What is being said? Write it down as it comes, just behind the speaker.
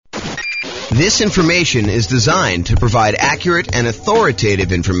This information is designed to provide accurate and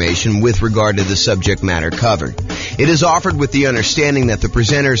authoritative information with regard to the subject matter covered. It is offered with the understanding that the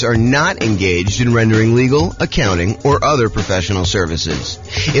presenters are not engaged in rendering legal, accounting, or other professional services.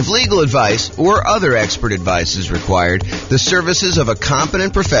 If legal advice or other expert advice is required, the services of a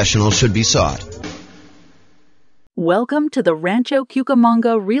competent professional should be sought. Welcome to the Rancho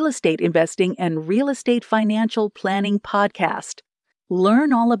Cucamonga Real Estate Investing and Real Estate Financial Planning Podcast.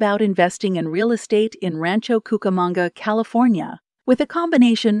 Learn all about investing in real estate in Rancho Cucamonga, California, with a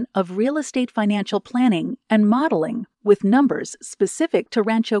combination of real estate financial planning and modeling with numbers specific to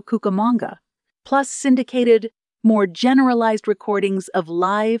Rancho Cucamonga, plus syndicated, more generalized recordings of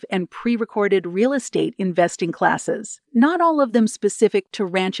live and pre-recorded real estate investing classes, not all of them specific to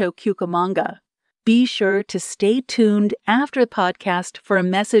Rancho Cucamonga. Be sure to stay tuned after the podcast for a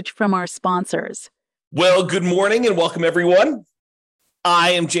message from our sponsors. Well, good morning and welcome, everyone.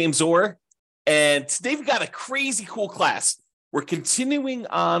 I am James Orr, and today we've got a crazy cool class. We're continuing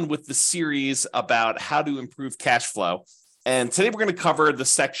on with the series about how to improve cash flow. And today we're going to cover the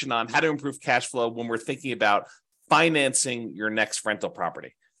section on how to improve cash flow when we're thinking about financing your next rental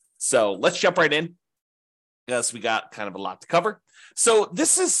property. So let's jump right in, because we got kind of a lot to cover. So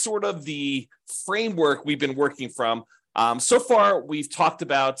this is sort of the framework we've been working from. So far, we've talked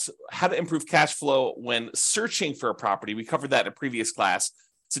about how to improve cash flow when searching for a property. We covered that in a previous class.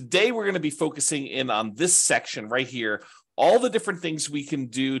 Today, we're going to be focusing in on this section right here, all the different things we can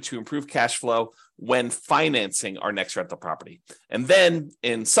do to improve cash flow when financing our next rental property. And then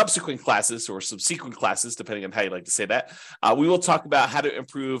in subsequent classes or subsequent classes, depending on how you like to say that, we will talk about how to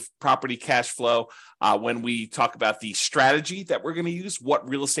improve property cash flow when we talk about the strategy that we're going to use, what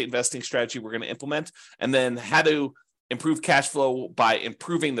real estate investing strategy we're going to implement, and then how to improve cash flow by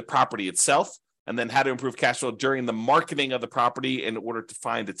improving the property itself, and then how to improve cash flow during the marketing of the property in order to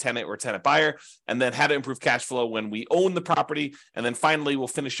find a tenant or tenant buyer, and then how to improve cash flow when we own the property, and then finally we'll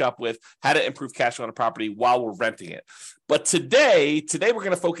finish up with how to improve cash flow on a property while we're renting it. But today we're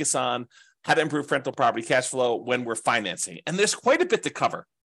going to focus on how to improve rental property cash flow when we're financing, and there's quite a bit to cover,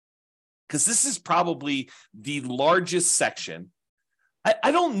 because this is probably the largest section.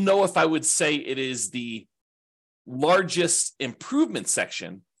 I don't know if I would say it is the largest improvement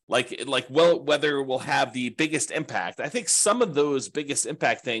section, whether it will have the biggest impact. I think some of those biggest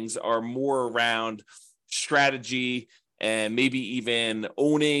impact things are more around strategy and maybe even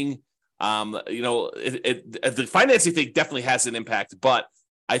owning. The financing thing definitely has an impact, but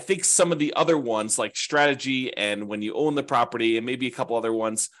I think some of the other ones like strategy and when you own the property and maybe a couple other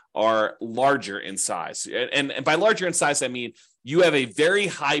ones are larger in size. And by larger in size, I mean you have a very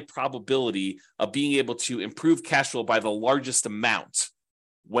high probability of being able to improve cash flow by the largest amount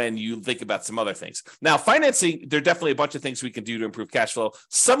when you think about some other things. Now, financing, there are definitely a bunch of things we can do to improve cash flow.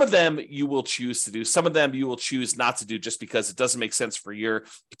 Some of them you will choose to do. Some of them you will choose not to do just because it doesn't make sense for your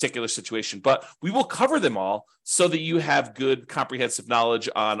particular situation. But we will cover them all so that you have good comprehensive knowledge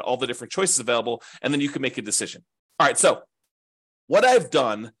on all the different choices available, and then you can make a decision. All right, so what I've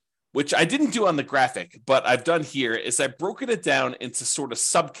done, which I didn't do on the graphic, but I've done here, is I've broken it down into sort of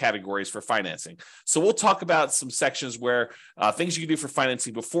subcategories for financing. So we'll talk about some sections where things you can do for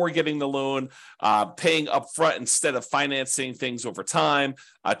financing before getting the loan, paying upfront instead of financing things over time,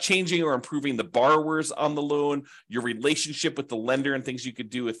 changing or improving the borrowers on the loan, your relationship with the lender and things you could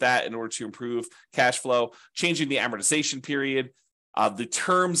do with that in order to improve cash flow, changing the amortization period, the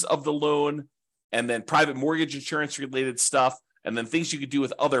terms of the loan, and then private mortgage insurance related stuff. And then things you could do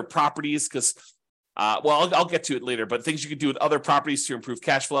with other properties, because, I'll get to it later, but things you could do with other properties to improve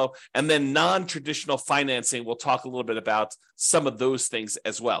cash flow. And then non-traditional financing, we'll talk a little bit about some of those things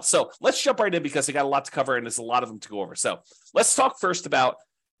as well. So let's jump right in, because I got a lot to cover and there's a lot of them to go over. So let's talk first about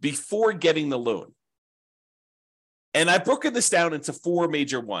before getting the loan. And I've broken this down into four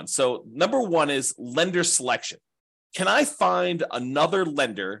major ones. So number one is lender selection. Can I find another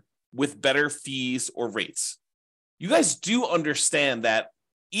lender with better fees or rates? You guys do understand that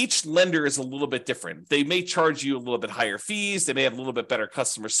each lender is a little bit different. They may charge you a little bit higher fees. They may have a little bit better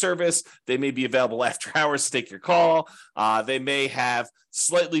customer service. They may be available after hours to take your call. They may have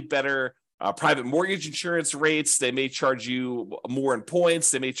slightly better private mortgage insurance rates. They may charge you more in points.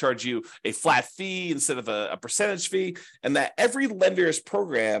 They may charge you a flat fee instead of a percentage fee. And that every lender's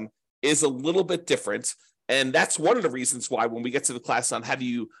program is a little bit different. And that's one of the reasons why when we get to the class on how do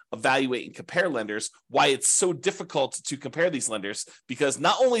you evaluate and compare lenders, why it's so difficult to compare these lenders, because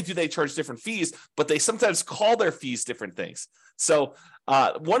not only do they charge different fees, but they sometimes call their fees different things. So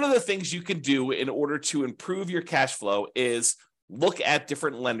one of the things you can do in order to improve your cash flow is look at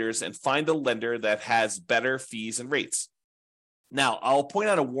different lenders and find a lender that has better fees and rates. Now, I'll point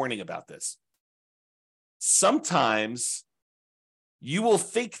out a warning about this. Sometimes you will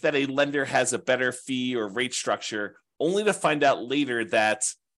think that a lender has a better fee or rate structure only to find out later that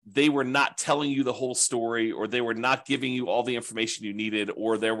they were not telling you the whole story, or they were not giving you all the information you needed,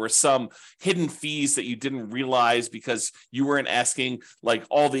 or there were some hidden fees that you didn't realize because you weren't asking like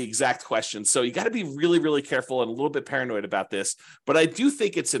all the exact questions. So you got to be really, really careful and a little bit paranoid about this. But I do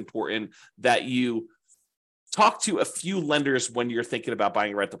think it's important that you talk to a few lenders when you're thinking about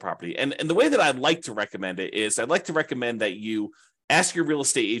buying a rental property. And the way that I'd like to recommend it is I'd like to recommend that you ask your real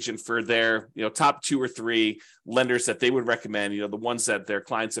estate agent for their, top 2 or 3 lenders that they would recommend, the ones that their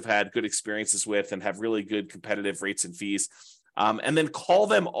clients have had good experiences with and have really good competitive rates and fees. And then call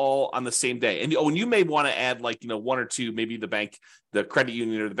them all on the same day. And you may want to add 1 or 2, maybe the bank, the credit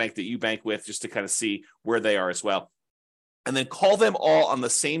union or the bank that you bank with, just to kind of see where they are as well. And then call them all on the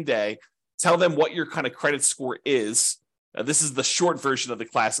same day. Tell them what your kind of credit score is. This is the short version of the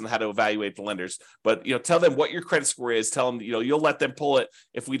class on how to evaluate the lenders. But tell them what your credit score is. Tell them you'll let them pull it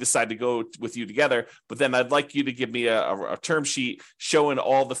if we decide to go with you together. But then I'd like you to give me a term sheet showing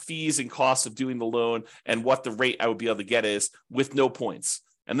all the fees and costs of doing the loan and what the rate I would be able to get is with no points.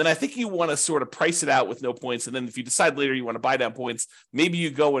 And then I think you want to sort of price it out with no points. And then if you decide later you want to buy down points, maybe you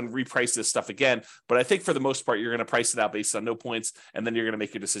go and reprice this stuff again. But I think for the most part, you're going to price it out based on no points. And then you're going to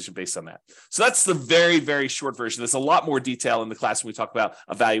make your decision based on that. So that's the very, very short version. There's a lot more detail in the class when we talk about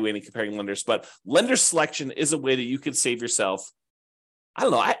evaluating, comparing lenders. But lender selection is a way that you can save yourself, I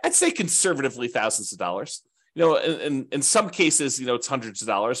don't know, I'd say conservatively thousands of dollars. In some cases, it's hundreds of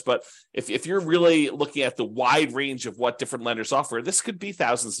dollars, but if you're really looking at the wide range of what different lenders offer, this could be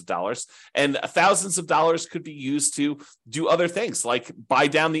thousands of dollars, and thousands of dollars could be used to do other things like buy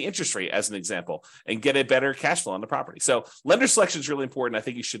down the interest rate as an example and get a better cash flow on the property. So lender selection is really important. I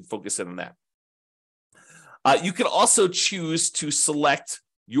think you should focus in on that. You can also choose to select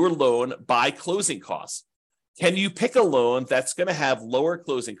your loan by closing costs. Can you pick a loan that's going to have lower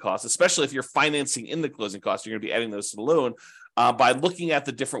closing costs, especially if you're financing in the closing costs, you're going to be adding those to the loan by looking at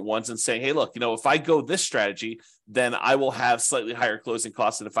the different ones and saying, hey, look, if I go this strategy, then I will have slightly higher closing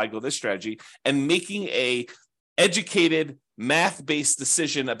costs than if I go this strategy, and making a educated math-based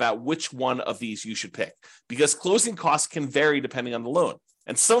decision about which one of these you should pick, because closing costs can vary depending on the loan.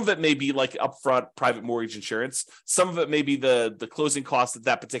 And some of it may be like upfront private mortgage insurance. Some of it may be the closing costs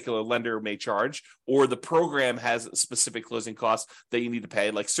that particular lender may charge, or the program has specific closing costs that you need to pay,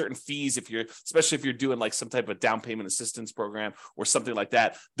 like certain fees, especially if you're doing like some type of down payment assistance program or something like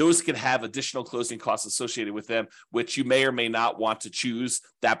that. Those can have additional closing costs associated with them, which you may or may not want to choose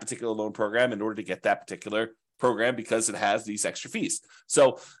that particular loan program in order to get that particular program because it has these extra fees.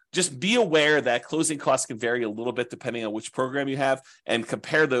 So just be aware that closing costs can vary a little bit depending on which program you have, and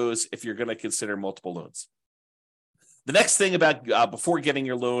compare those if you're going to consider multiple loans. The next thing about before getting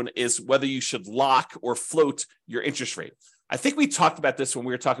your loan is whether you should lock or float your interest rate. I think we talked about this when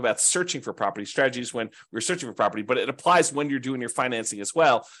we were talking about searching for property strategies when we were searching for property, but it applies when you're doing your financing as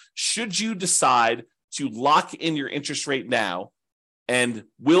well. Should you decide to lock in your interest rate now, and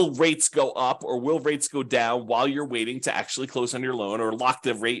will rates go up or will rates go down while you're waiting to actually close on your loan, or lock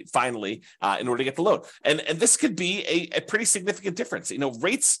the rate finally in order to get the loan? And this could be a pretty significant difference.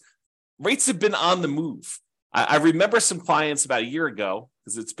 Rates have been on the move. I remember some clients about a year ago,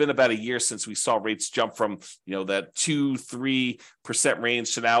 because it's been about a year since we saw rates jump from, that 2-3%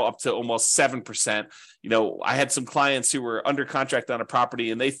 range to now up to almost 7%. I had some clients who were under contract on a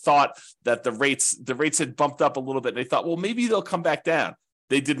property and they thought that the rates had bumped up a little bit. And they thought, well, maybe they'll come back down.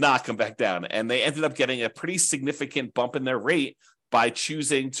 They did not come back down. And they ended up getting a pretty significant bump in their rate by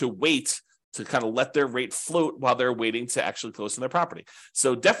choosing to wait to kind of let their rate float while they're waiting to actually close on their property.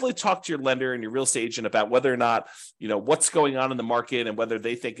 So definitely talk to your lender and your real estate agent about whether or not, what's going on in the market and whether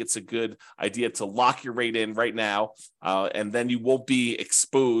they think it's a good idea to lock your rate in right now. And then you won't be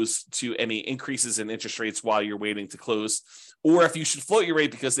exposed to any increases in interest rates while you're waiting to close, or if you should float your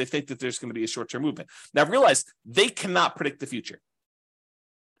rate because they think that there's going to be a short-term movement. Now realize they cannot predict the future.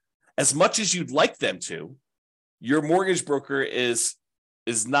 As much as you'd like them to, your mortgage broker is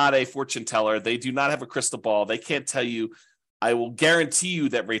not a fortune teller. They do not have a crystal ball. They can't tell you, I will guarantee you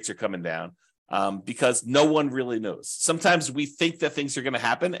that rates are coming down, because no one really knows. Sometimes we think that things are going to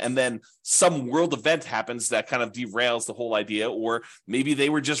happen, and then some world event happens that kind of derails the whole idea, or maybe they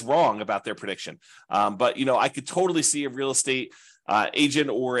were just wrong about their prediction. But I could totally see a real estate agent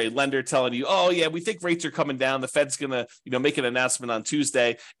or a lender telling you, oh yeah, we think rates are coming down. The Fed's going to, make an announcement on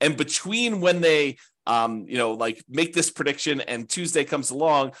Tuesday. And between when they like make this prediction, and Tuesday comes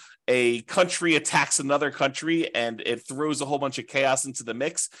along, a country attacks another country and it throws a whole bunch of chaos into the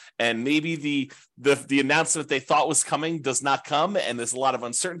mix, and maybe the announcement they thought was coming does not come, and there's a lot of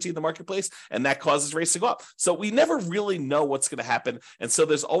uncertainty in the marketplace, and that causes rates to go up. So we never really know what's going to happen, and so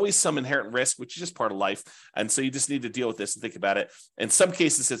there's always some inherent risk, which is just part of life, and so you just need to deal with this and think about it. In some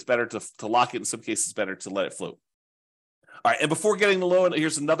cases it's better to lock it, in some cases it's better to let it float. All right, and before getting the loan,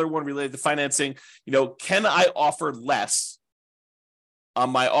 here's another one related to financing. Can I offer less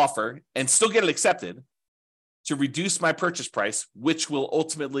on my offer and still get it accepted to reduce my purchase price, which will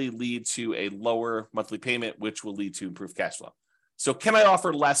ultimately lead to a lower monthly payment, which will lead to improved cash flow? So can I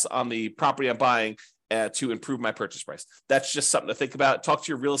offer less on the property I'm buying to improve my purchase price? That's just something to think about. Talk to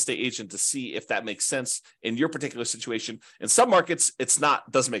your real estate agent to see if that makes sense in your particular situation. In some markets,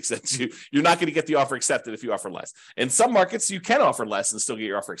 doesn't make sense. You're not going to get the offer accepted if you offer less. In some markets, you can offer less and still get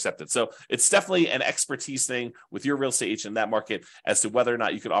your offer accepted. So it's definitely an expertise thing with your real estate agent in that market as to whether or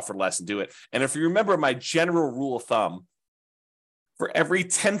not you could offer less and do it. And if you remember my general rule of thumb, for every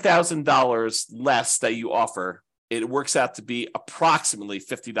 $10,000 less that you offer, it works out to be approximately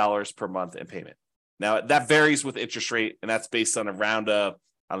 $50 per month in payment. Now, that varies with interest rate, and that's based on around 4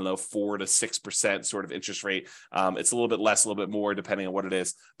 to 6% sort of interest rate. It's a little bit less, a little bit more, depending on what it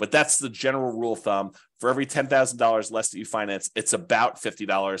is. But that's the general rule of thumb. For every $10,000 less that you finance, it's about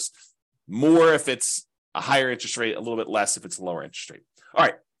 $50. More if it's a higher interest rate, a little bit less if it's a lower interest rate. All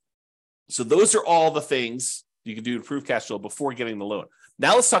right. So those are all the things you can do to improve cash flow before getting the loan.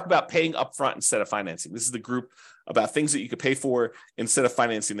 Now let's talk about paying upfront instead of financing. This is the group about things that you could pay for instead of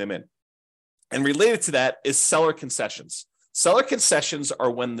financing them in. And related to that is seller concessions. Seller concessions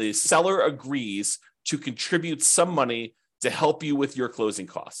are when the seller agrees to contribute some money to help you with your closing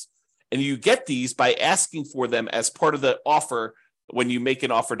costs. And you get these by asking for them as part of the offer when you make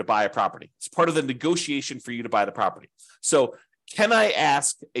an offer to buy a property. It's part of the negotiation for you to buy the property. So can I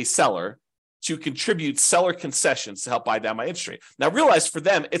ask a seller to contribute seller concessions to help buy down my interest rate? Now realize for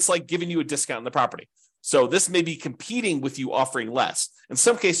them, it's like giving you a discount on the property. So this may be competing with you offering less. In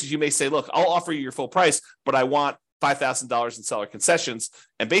some cases, you may say, look, I'll offer you your full price, but I want $5,000 in seller concessions.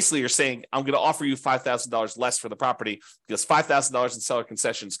 And basically you're saying, I'm going to offer you $5,000 less for the property because $5,000 in seller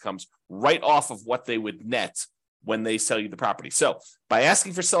concessions comes right off of what they would net when they sell you the property. So by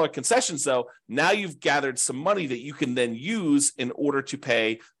asking for seller concessions, though, now you've gathered some money that you can then use in order to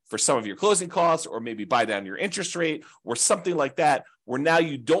pay for some of your closing costs, or maybe buy down your interest rate or something like that, where now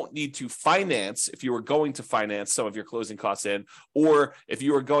you don't need to finance if you were going to finance some of your closing costs in, or if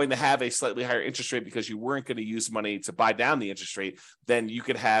you were going to have a slightly higher interest rate because you weren't going to use money to buy down the interest rate, then you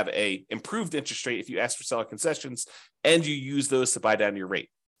could have a improved interest rate if you ask for seller concessions and you use those to buy down your rate.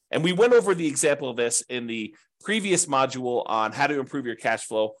 And we went over the example of this in the previous module on how to improve your cash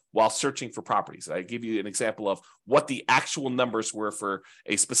flow while searching for properties. I give you an example of what the actual numbers were for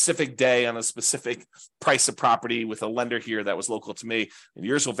a specific day on a specific price of property with a lender here that was local to me. And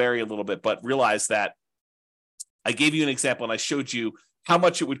yours will vary a little bit, but realize that I gave you an example and I showed you how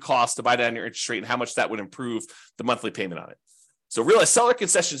much it would cost to buy down your interest rate and how much that would improve the monthly payment on it. So realize seller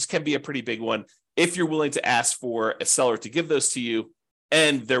concessions can be a pretty big one if you're willing to ask for a seller to give those to you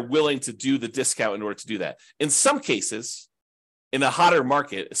and they're willing to do the discount in order to do that. In some cases, in a hotter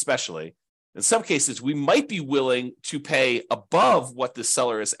market especially, in some cases, we might be willing to pay above what the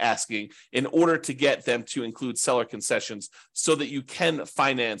seller is asking in order to get them to include seller concessions so that you can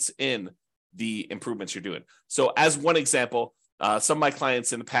finance in the improvements you're doing. So as one example, some of my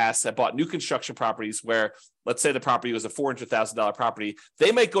clients in the past have bought new construction properties where, let's say the property was a $400,000 property.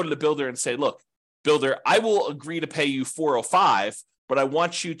 They might go to the builder and say, look, builder, I will agree to pay you $405,000, but I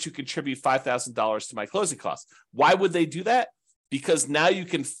want you to contribute $5,000 to my closing costs. Why would they do that? Because now you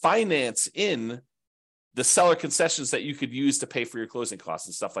can finance in the seller concessions that you could use to pay for your closing costs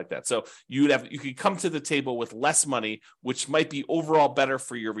and stuff like that. So you could come to the table with less money, which might be overall better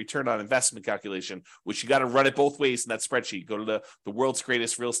for your return on investment calculation, which you got to run it both ways in that spreadsheet. Go to the world's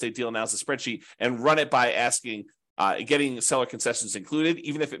greatest real estate deal analysis spreadsheet and run it by asking, getting seller concessions included,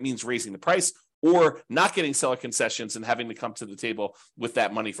 even if it means raising the price, or not getting seller concessions and having to come to the table with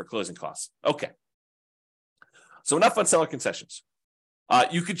that money for closing costs. Okay. So enough on seller concessions.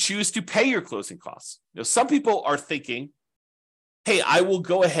 You could choose to pay your closing costs. Some people are thinking, hey, I will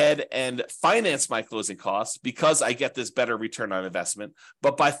go ahead and finance my closing costs because I get this better return on investment.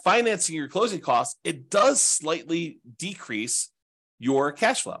 But by financing your closing costs, it does slightly decrease your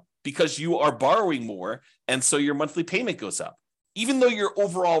cash flow because you are borrowing more. And so your monthly payment goes up. Even though your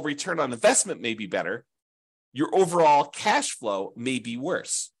overall return on investment may be better, your overall cash flow may be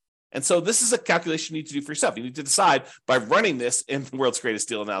worse. And so this is a calculation you need to do for yourself. You need to decide by running this in the world's greatest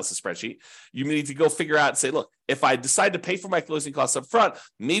deal analysis spreadsheet. You need to go figure out and say, look, if I decide to pay for my closing costs up front,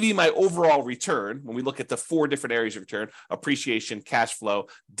 maybe my overall return, when we look at the 4 different areas of return, appreciation, cash flow,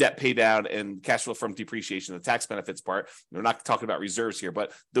 debt pay down, and cash flow from depreciation, the tax benefits part. We're not talking about reserves here,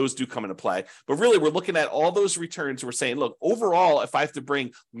 but those do come into play. But really, we're looking at all those returns. We're saying, look, overall, if I have to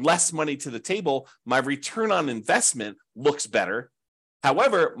bring less money to the table, my return on investment looks better.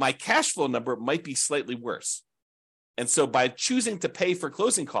 However, my cash flow number might be slightly worse. And so by choosing to pay for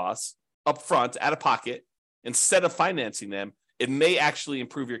closing costs up front, out of pocket, instead of financing them, it may actually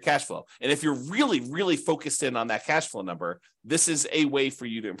improve your cash flow. And if you're really, really focused in on that cash flow number, this is a way for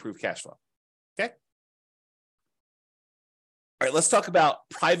you to improve cash flow. Okay? All right, let's talk about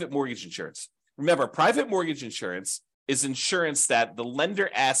private mortgage insurance. Remember, private mortgage insurance is insurance that the lender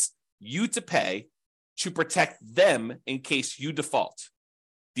asks you to pay to protect them in case you default.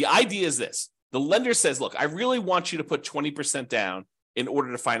 The idea is this. The lender says, look, I really want you to put 20% down in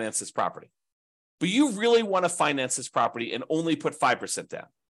order to finance this property. But you really want to finance this property and only put 5% down.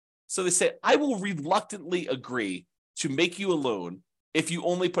 So they say, I will reluctantly agree to make you a loan if you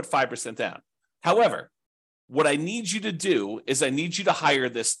only put 5% down. However, what I need you to do is I need you to hire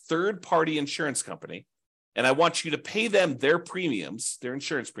this third-party insurance company, and I want you to pay them their premiums, their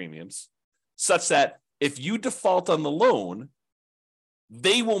insurance premiums, such that if you default on the loan,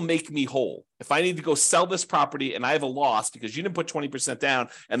 they will make me whole. If I need to go sell this property and I have a loss because you didn't put 20% down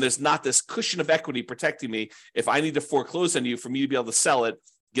and there's not this cushion of equity protecting me, if I need to foreclose on you for me to be able to sell it,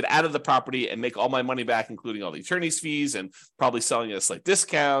 get out of the property and make all my money back, including all the attorney's fees and probably selling at a slight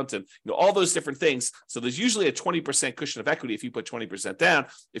discount and all those different things. So there's usually a 20% cushion of equity if you put 20% down.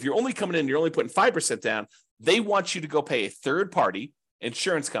 If you're only coming in, you're only putting 5% down, they want you to go pay a third-party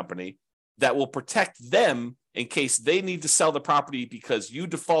insurance company that will protect them in case they need to sell the property because you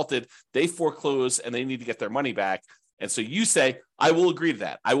defaulted, they foreclose, and they need to get their money back. And so you say, I will agree to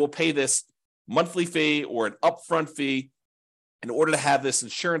that. I will pay this monthly fee or an upfront fee in order to have this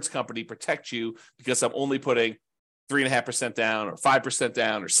insurance company protect you because I'm only putting 3.5% down or 5%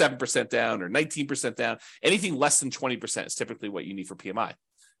 down or 7% down or 19% down. Anything less than 20% is typically what you need for PMI,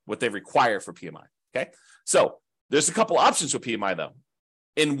 what they require for PMI. Okay. So there's a couple options with PMI though.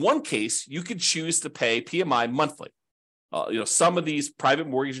 In one case, you could choose to pay PMI monthly. Some of these private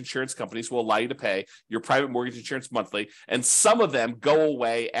mortgage insurance companies will allow you to pay your private mortgage insurance monthly, and some of them go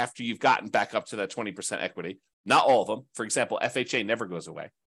away after you've gotten back up to that 20% equity. Not all of them. For example, FHA never goes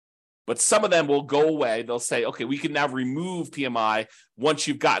away. But some of them will go away. They'll say, okay, we can now remove PMI once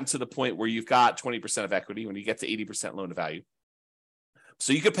you've gotten to the point where you've got 20% of equity, when you get to 80% loan to value.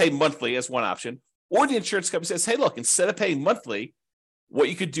 So you could pay monthly as one option. Or the insurance company says, hey, look, instead of paying monthly, what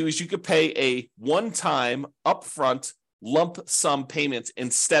you could do is you could pay a one-time upfront lump sum payment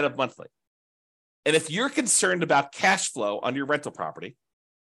instead of monthly. And if you're concerned about cash flow on your rental property,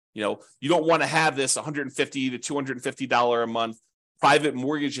 you don't want to have this $150 to $250 a month private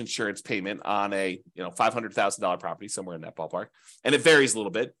mortgage insurance payment on a $500,000 property, somewhere in that ballpark. And it varies a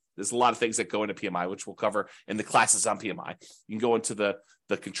little bit. There's a lot of things that go into PMI, which we'll cover in the classes on PMI. You can go into the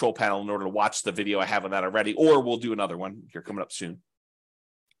control panel in order to watch the video I have on that already, or we'll do another one here coming up soon.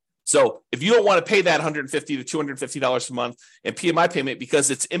 So if you don't want to pay that $150 to $250 a month in PMI payment because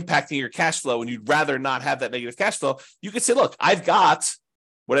it's impacting your cash flow and you'd rather not have that negative cash flow, you could say, look, I've got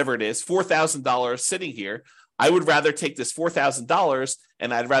whatever it is, $4,000 sitting here. I would rather take this $4,000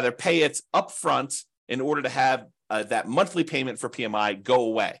 and I'd rather pay it upfront in order to have that monthly payment for PMI go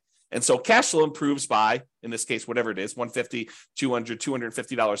away. And so cash flow improves by, in this case, whatever it is, $150, $200,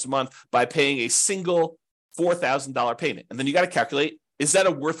 $250 a month by paying a single $4,000 payment. And then you got to calculate, is that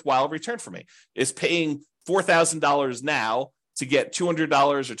a worthwhile return for me? Is paying $4,000 now to get $200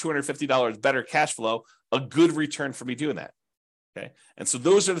 or $250 better cash flow a good return for me doing that? Okay. And so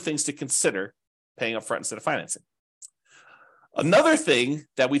those are the things to consider paying upfront instead of financing. Another thing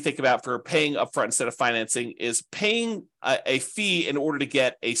that we think about for paying upfront instead of financing is paying a fee in order to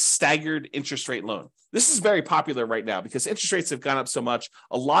get a staggered interest rate loan. This is very popular right now because interest rates have gone up so much.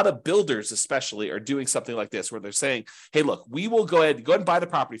 A lot of builders especially are doing something like this where they're saying, hey, look, we will go ahead and buy the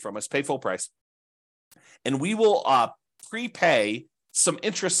property from us, pay full price, and we will prepay some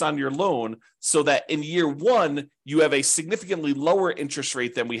interest on your loan so that in year one, you have a significantly lower interest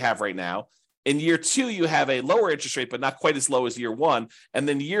rate than we have right now. In year two, you have a lower interest rate, but not quite as low as year one. And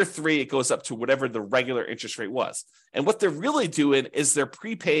then year three, it goes up to whatever the regular interest rate was. And what they're really doing is they're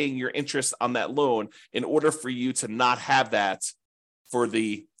prepaying your interest on that loan in order for you to not have that for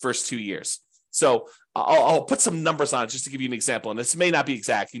the first 2 years. So I'll put some numbers on it just to give you an example. And this may not be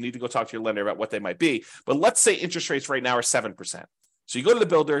exact. You need to go talk to your lender about what they might be. But let's say interest rates right now are 7%. So you go to the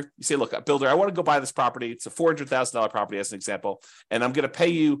builder, you say, look, builder, I want to go buy this property. It's a $400,000 property as an example, and I'm going to pay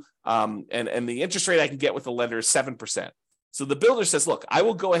you, and the interest rate I can get with the lender is 7%. So the builder says, look, I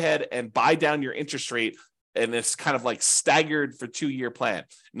will go ahead and buy down your interest rate, and it's kind of like staggered for 2-year plan.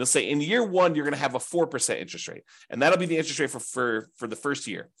 And they'll say in year 1, you're going to have a 4% interest rate, and that'll be the interest rate for the first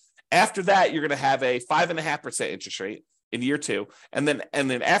year. After that, you're going to have a 5.5% interest rate in year 2. And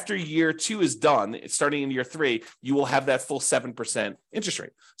then after year 2 is done, starting in year 3, you will have that full 7% interest rate.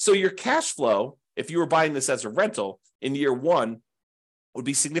 So your cash flow, if you were buying this as a rental in year 1, would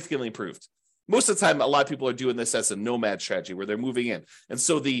be significantly improved. Most of the time, a lot of people are doing this as a nomad strategy where they're moving in. And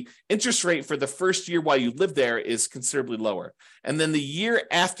so the interest rate for the first year while you live there is considerably lower. And then the year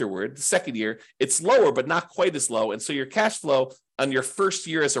afterward, the second year, it's lower, but not quite as low. And so your cash flow on your first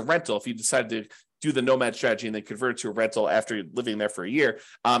year as a rental, if you decide to do the nomad strategy and then convert it to a rental after living there for a year,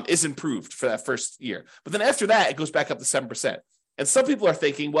 is improved for that first year. But then after that, it goes back up to 7%. And some people are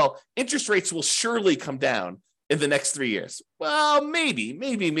thinking, well, interest rates will surely come down in the next 3 years. Well, maybe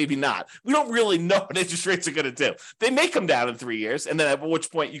not. We don't really know what interest rates are going to do. They may come down in 3 years, and then at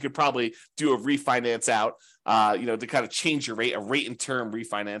which point you could probably do a refinance out, to kind of change your rate, a rate and term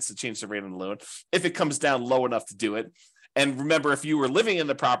refinance to change the rate on the loan, if it comes down low enough to do it. And remember, if you were living in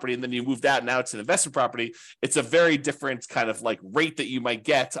the property and then you moved out and now it's an investment property, it's a very different kind of like rate that you might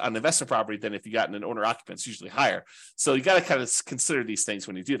get on investment property than if you got in an owner occupant. It's usually higher. So you got to kind of consider these things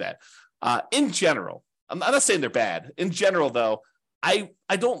when you do that. In general, I'm not saying they're bad. In general, though, I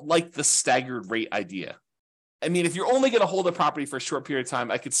don't like the staggered rate idea. I mean, if you're only going to hold a property for a short period of time,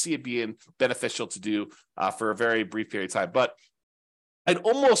 I could see it being beneficial to do for a very brief period of time. But I'd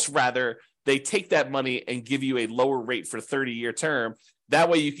almost rather they take that money and give you a lower rate for a 30-year term. That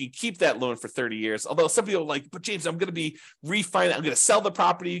way you can keep that loan for 30 years. Although some people are like, but James, I'm going to be refinance. I'm going to sell the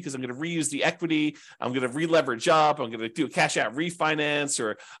property because I'm going to reuse the equity. I'm going to re-leverage up. I'm going to do a cash out refinance,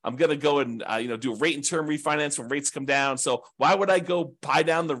 or I'm going to go and do a rate and term refinance when rates come down. So why would I go buy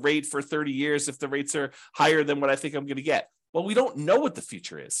down the rate for 30 years if the rates are higher than what I think I'm going to get? Well, we don't know what the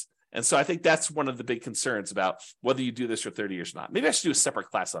future is. And so I think that's one of the big concerns about whether you do this for 30 years or not. Maybe I should do a separate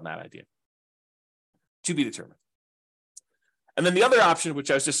class on that idea. To be determined. And then the other option, which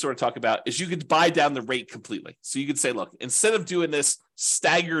I was just sort of talking about, is you could buy down the rate completely. So you could say, look, instead of doing this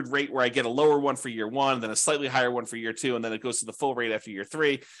staggered rate where I get a lower one for year 1, then a slightly higher one for year 2, and then it goes to the full rate after year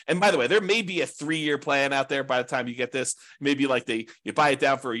 3. And by the way, there may be a 3-year plan out there by the time you get this. Maybe like you buy it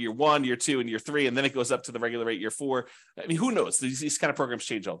down for year 1, year 2, and year 3, and then it goes up to the regular rate year 4. I mean, who knows? These kind of programs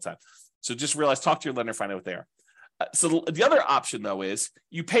change all the time. So just realize, talk to your lender, find out what they are. So the other option, though, is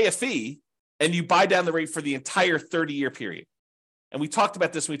you pay a fee and you buy down the rate for the entire 30-year period. And we talked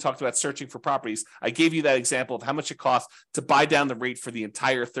about this when we talked about searching for properties. I gave you that example of how much it costs to buy down the rate for the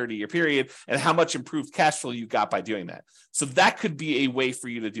entire 30-year period and how much improved cash flow you got by doing that. So that could be a way for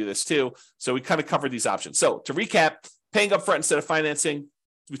you to do this too. So we kind of covered these options. So to recap, paying upfront instead of financing.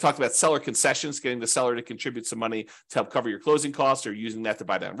 We talked about seller concessions, getting the seller to contribute some money to help cover your closing costs or using that to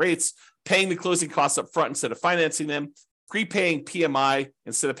buy down rates. Paying the closing costs up front instead of financing them. Prepaying PMI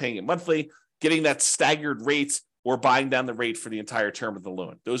instead of paying it monthly. Getting that staggered rate or buying down the rate for the entire term of the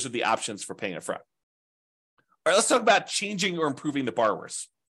loan. Those are the options for paying up front. All right, let's talk about changing or improving the borrowers.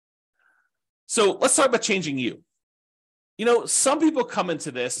 So let's talk about changing you. Some people come into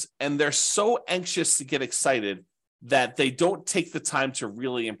this and they're so anxious to get excited that they don't take the time to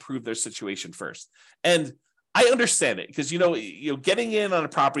really improve their situation first. And I understand it because, getting in on a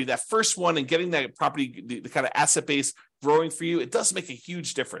property, that first one, and getting that property, the kind of asset base growing for you, it does make a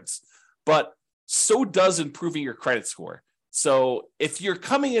huge difference. But so does improving your credit score. So if you're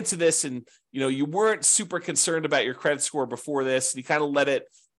coming into this and, you weren't super concerned about your credit score before this, and you kind of let it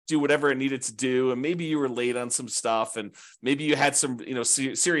do whatever it needed to do, and maybe you were late on some stuff, and maybe you had some,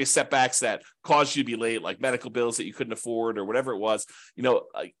 serious setbacks that caused you to be late, like medical bills that you couldn't afford or whatever it was,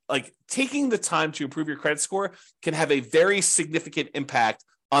 like taking the time to improve your credit score can have a very significant impact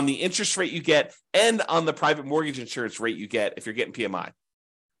on the interest rate you get and on the private mortgage insurance rate you get if you're getting PMI.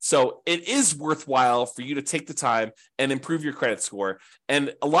 So it is worthwhile for you to take the time and improve your credit score.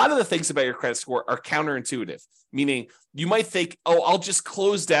 And a lot of the things about your credit score are counterintuitive, meaning you might think, oh, I'll just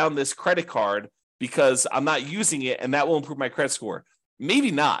close down this credit card because I'm not using it and that will improve my credit score.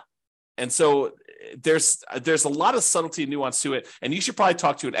 Maybe not. And so there's a lot of subtlety and nuance to it. And you should probably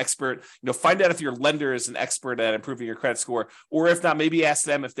talk to an expert, find out if your lender is an expert at improving your credit score, or if not, maybe ask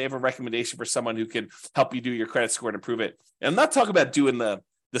them if they have a recommendation for someone who can help you do your credit score and improve it. And I'm not talking about doing the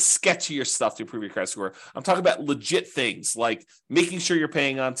sketchier stuff to improve your credit score. I'm talking about legit things like making sure you're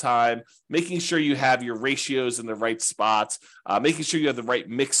paying on time, making sure you have your ratios in the right spots, making sure you have the right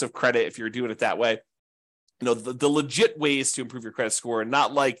mix of credit if you're doing it that way. the legit ways to improve your credit score,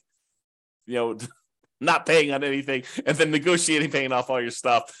 not like, not paying on anything and then negotiating paying off all your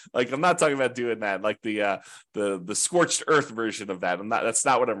stuff. Like, I'm not talking about doing that, like the scorched earth version of that. That's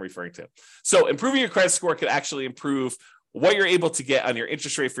not what I'm referring to. So improving your credit score could actually improve what you're able to get on your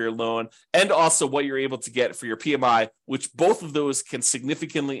interest rate for your loan, and also what you're able to get for your PMI, which both of those can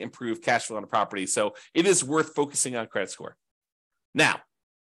significantly improve cash flow on a property. So it is worth focusing on credit score. Now,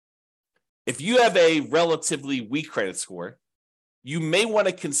 if you have a relatively weak credit score, you may want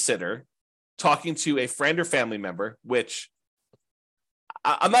to consider talking to a friend or family member, which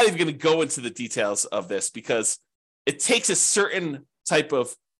I'm not even going to go into the details of this because it takes a certain type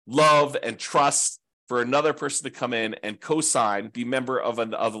of love and trust for another person to come in and co-sign, be member of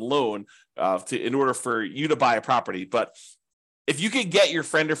a loan in order for you to buy a property. But if you can get your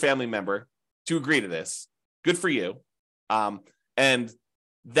friend or family member to agree to this, good for you. And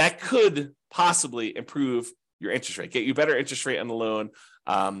that could possibly improve your interest rate, get you better interest rate on the loan.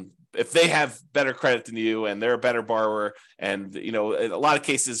 If they have better credit than you and they're a better borrower, and in a lot of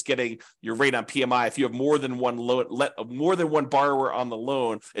cases, getting your rate on PMI, if you have more than one borrower on the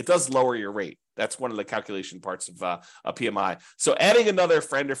loan, it does lower your rate. That's one of the calculation parts of a PMI. So adding another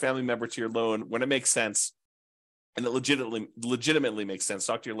friend or family member to your loan when it makes sense, and it legitimately makes sense,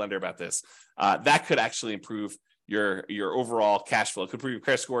 talk to your lender about this. That could actually improve your overall cash flow. It could improve your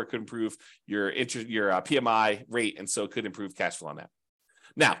credit score. It could improve your PMI rate, and so it could improve cash flow on that.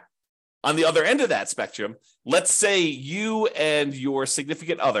 Now, on the other end of that spectrum, let's say you and your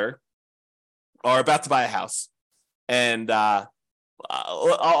significant other are about to buy a house, and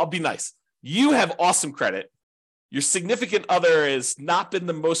I'll be nice. You have awesome credit. Your significant other has not been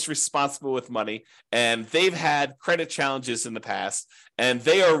the most responsible with money, and they've had credit challenges in the past, and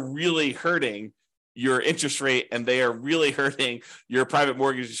they are really hurting your interest rate, and they are really hurting your private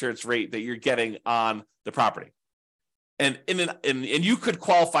mortgage insurance rate that you're getting on the property. And you could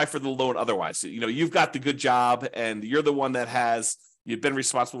qualify for the loan otherwise. You've got the good job, and you're the one that you've been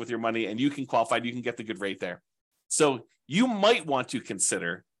responsible with your money, and you can qualify. You can get the good rate there. So you might want to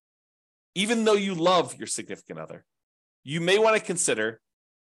consider, even though you love your significant other, you may want to consider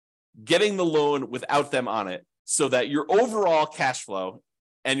getting the loan without them on it, so that your overall cash flow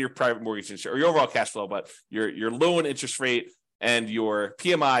and your private mortgage insurance, or your overall cash flow, but your loan interest rate and your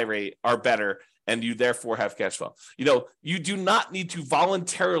PMI rate are better, and you therefore have cash flow. You do not need to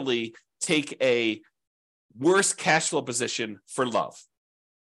voluntarily take a worse cash flow position for love.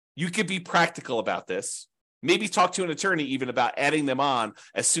 You could be practical about this. Maybe talk to an attorney even about adding them on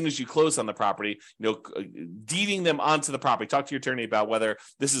as soon as you close on the property, deeding them onto the property. Talk to your attorney about whether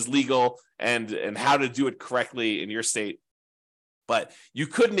this is legal and how to do it correctly in your state. But you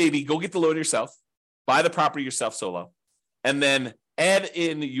could maybe go get the loan yourself, buy the property yourself solo, and then add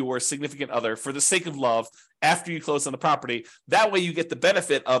in your significant other for the sake of love after you close on the property. That way you get the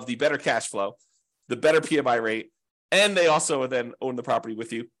benefit of the better cash flow, the better PMI rate, and they also then own the property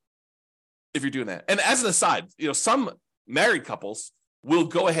with you if you're doing that. And as an aside, some married couples will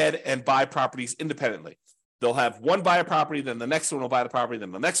go ahead and buy properties independently. They'll have one buy a property, then the next one will buy the property,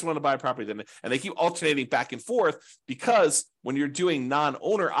 then the next one will buy a property, and they keep alternating back and forth, because when you're doing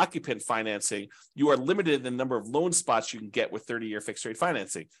non-owner occupant financing, you are limited in the number of loan spots you can get with 30-year fixed rate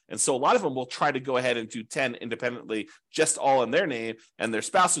financing. And so a lot of them will try to go ahead and do 10 independently, just all in their name, and their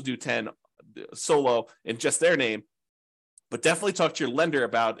spouse will do 10 solo in just their name. But definitely talk to your lender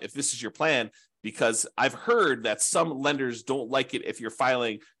about if this is your plan, because I've heard that some lenders don't like it if you're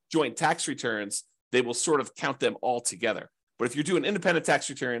filing joint tax returns. They will sort of count them all together. But if you're doing independent tax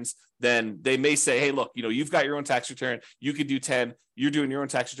returns, then they may say, hey, look, you've got your own tax return. You could do 10. You're doing your own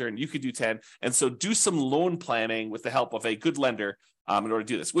tax return. You could do 10. And so do some loan planning with the help of a good lender in order to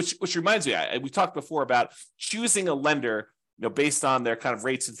do this, which reminds me, we talked before about choosing a lender based on their kind of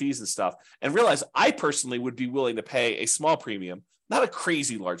rates and fees and stuff, and realize I personally would be willing to pay a small premium, not a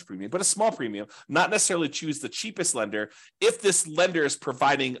crazy large premium, but a small premium, not necessarily choose the cheapest lender if this lender is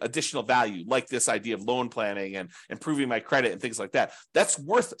providing additional value, like this idea of loan planning and improving my credit and things like that. That's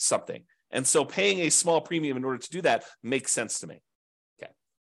worth something. And so paying a small premium in order to do that makes sense to me. Okay.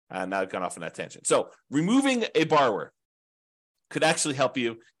 Now I've gone off on that tangent. So removing a borrower could actually help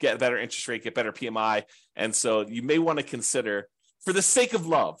you get a better interest rate, get better PMI. And so you may want to consider, for the sake of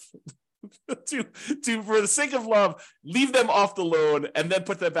love, for the sake of love, leave them off the loan and then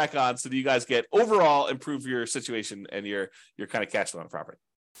put them back on, so that you guys get overall improve your situation and your kind of cash flow on property.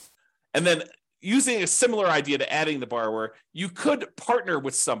 And then using a similar idea to adding the borrower, you could partner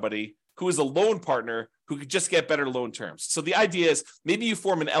with somebody who is a loan partner who could just get better loan terms. So the idea is maybe you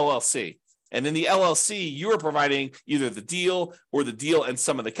form an LLC, And in the LLC, you are providing either the deal or the deal and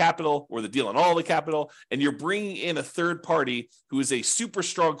some of the capital or the deal and all the capital. And you're bringing in a third party who is a super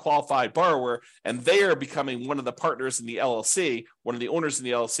strong qualified borrower. And they are becoming one of the partners in the LLC, one of the owners in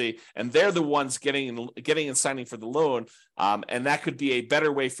the LLC. And they're the ones getting and signing for the loan. And that could be a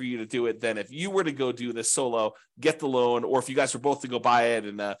better way for you to do it than if you were to go do this solo, get the loan, or if you guys were both to go buy it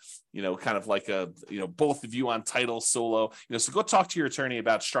and, kind of like both of you on title solo, so go talk to your attorney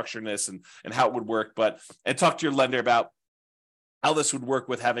about structuring this and how it would work, and talk to your lender about how this would work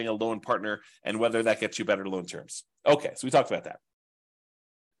with having a loan partner and whether that gets you better loan terms. Okay, so we talked about that.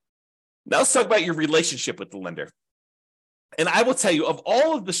 Now let's talk about your relationship with the lender. And I will tell you, of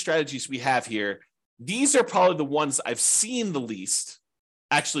all of the strategies we have here, these are probably the ones I've seen the least,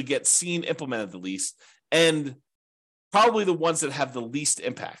 actually get seen implemented the least, and probably the ones that have the least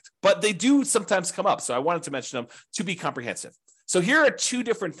impact. But they do sometimes come up, so I wanted to mention them to be comprehensive. So here are two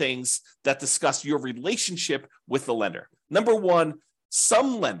different things that discuss your relationship with the lender. Number one,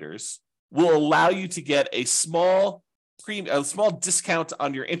 some lenders will allow you to get a small discount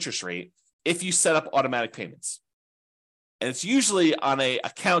on your interest rate if you set up automatic payments. And it's usually on an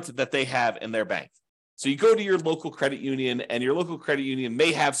account that they have in their bank. So you go to your local credit union, and your local credit union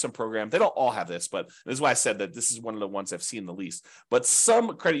may have some program. They don't all have this, but this is why I said that this is one of the ones I've seen the least. But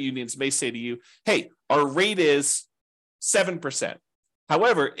some credit unions may say to you, hey, our rate is 7%.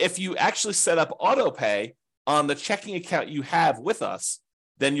 However, if you actually set up auto pay on the checking account you have with us,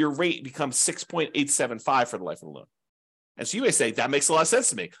 then your rate becomes 6.875 for the life of the loan. And so you may say, that makes a lot of sense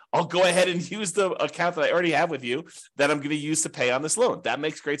to me. I'll go ahead and use the account that I already have with you that I'm going to use to pay on this loan. That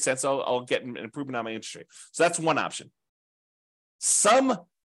makes great sense. I'll get an improvement on my interest rate. So that's one option. Some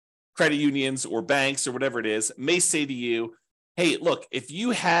credit unions or banks or whatever it is may say to you, hey, look, if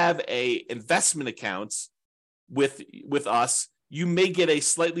you have a investment account with us, you may get a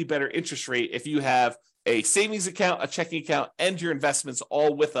slightly better interest rate if you have a savings account, a checking account, and your investments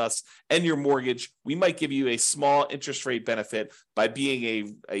all with us and your mortgage. We might give you a small interest rate benefit by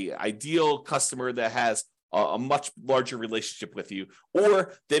being a ideal customer that has a much larger relationship with you.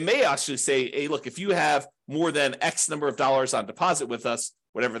 Or they may actually say, hey, look, if you have more than X number of dollars on deposit with us,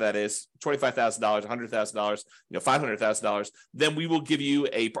 whatever that is, $25,000, $100,000, $500,000, then we will give you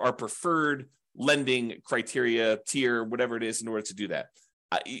our preferred lending criteria, tier, whatever it is, in order to do that.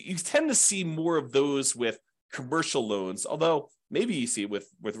 You tend to see more of those with commercial loans, although maybe you see it with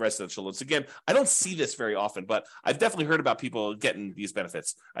residential loans. Again, I don't see this very often, but I've definitely heard about people getting these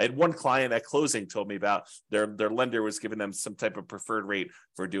benefits. I had one client at closing told me about their lender was giving them some type of preferred rate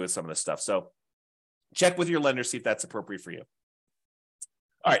for doing some of this stuff. So check with your lender, see if that's appropriate for you.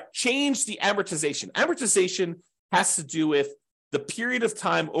 All right, change the amortization. Amortization has to do with the period of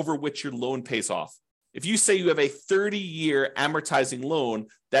time over which your loan pays off. If you say you have a 30-year amortizing loan,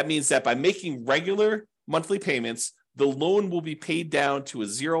 that means that by making regular monthly payments, the loan will be paid down to a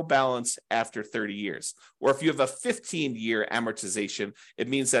zero balance after 30 years. Or if you have a 15-year amortization, it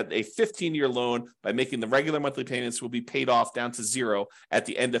means that a 15-year loan, by making the regular monthly payments, will be paid off down to zero at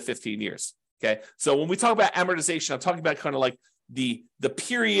the end of 15 years. Okay, so when we talk about amortization, I'm talking about kind of like the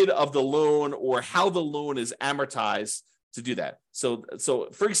period of the loan or how the loan is amortized to do that. So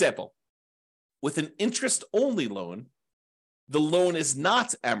for example, with an interest-only loan, the loan is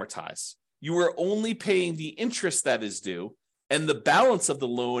not amortized. You are only paying the interest that is due, and the balance of the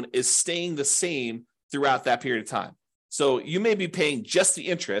loan is staying the same throughout that period of time. So you may be paying just the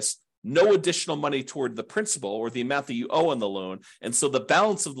interest, no additional money toward the principal or the amount that you owe on the loan, and so the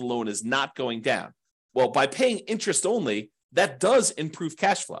balance of the loan is not going down. Well, by paying interest only, that does improve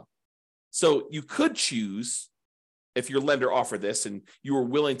cash flow. So you could choose, if your lender offered this and you were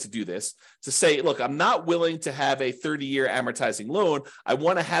willing to do this, to say, look, I'm not willing to have a 30-year amortizing loan. I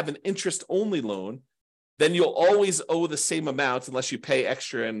want to have an interest-only loan. Then you'll always owe the same amount unless you pay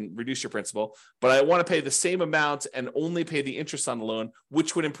extra and reduce your principal. But I want to pay the same amount and only pay the interest on the loan,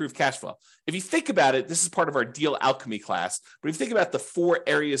 which would improve cash flow. If you think about it, this is part of our deal alchemy class. But if you think about the 4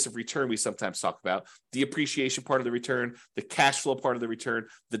 areas of return we sometimes talk about, the appreciation part of the return, the cash flow part of the return,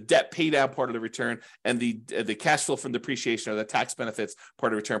 the debt pay down part of the return, and the cash flow from depreciation or the tax benefits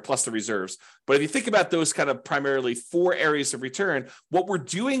part of the return, plus the reserves. But if you think about those kind of primarily 4 areas of return, what we're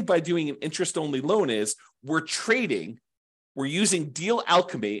doing by doing an interest-only loan is we're using deal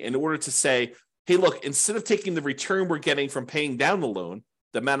alchemy in order to say, hey, look, instead of taking the return we're getting from paying down the loan,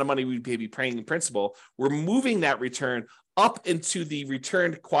 the amount of money we'd be paying in principal, we're moving that return up into the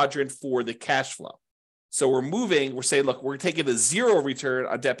return quadrant for the cash flow. So we're saying, look, we're taking a 0 return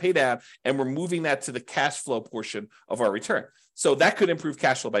on debt pay down, and we're moving that to the cash flow portion of our return. So that could improve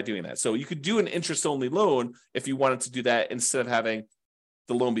cash flow by doing that. So you could do an interest-only loan if you wanted to do that instead of having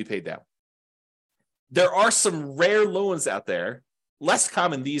the loan be paid down. there are some rare loans out there, less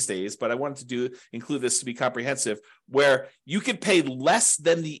common these days, but I wanted to include this to be comprehensive, where you can pay less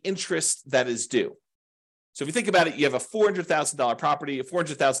than the interest that is due. So if you think about it, you have a $400,000 property, a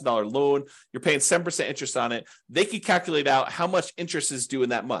 $400,000 loan, you're paying 7% interest on it. They can calculate out how much interest is due in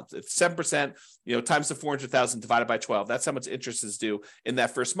that month. It's 7%, times the 400,000 divided by 12. That's how much interest is due in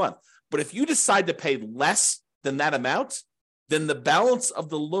that first month. But if you decide to pay less than that amount, then the balance of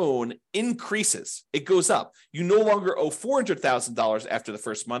the loan increases. It goes up. You no longer owe $400,000 after the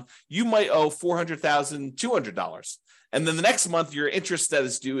first month. You might owe $400,200. And then the next month, your interest that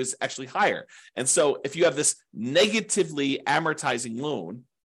is due is actually higher. And so if you have this negatively amortizing loan,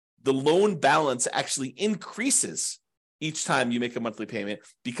 the loan balance actually increases each time you make a monthly payment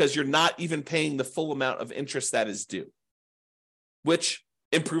because you're not even paying the full amount of interest that is due, which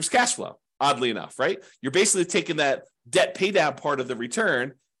improves cash flow, oddly enough, right? You're basically taking that debt pay down part of the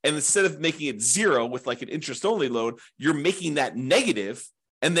return, and instead of making it zero with like an interest-only loan, you're making that negative.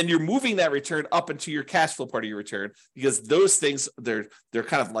 And then you're moving that return up into your cash flow part of your return because those things, they're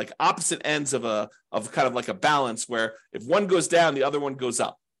kind of like opposite ends of kind of like a balance where if one goes down, the other one goes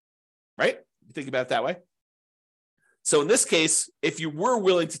up, right? You think about it that way. So in this case, if you were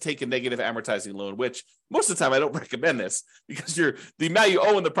willing to take a negative amortizing loan, which most of the time I don't recommend this because the amount you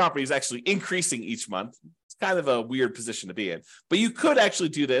owe in the property is actually increasing each month. It's kind of a weird position to be in, but you could actually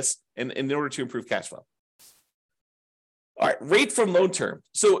do this in order to improve cash flow. All right, rate from loan term.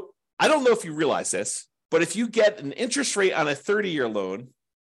 So I don't know if you realize this, but if you get an interest rate on a 30-year loan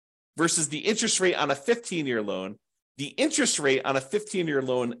versus the interest rate on a 15-year loan, the interest rate on a 15-year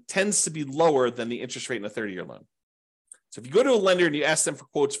loan tends to be lower than the interest rate in a 30-year loan. So if you go to a lender and you ask them for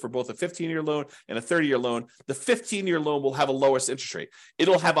quotes for both a 15-year loan and a 30-year loan, the 15-year loan will have a lowest interest rate.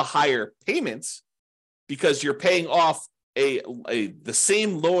 It'll have a higher payments because you're paying off the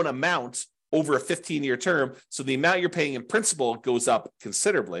same loan amount over a 15-year term. So the amount you're paying in principal goes up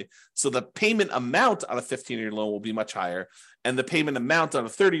considerably. So the payment amount on a 15-year loan will be much higher, and the payment amount on a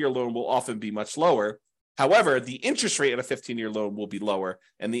 30-year loan will often be much lower. However, the interest rate on a 15-year loan will be lower,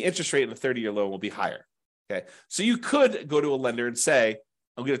 and the interest rate on a 30-year loan will be higher. Okay, so you could go to a lender and say,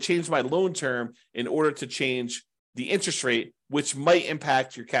 I'm going to change my loan term in order to change the interest rate, which might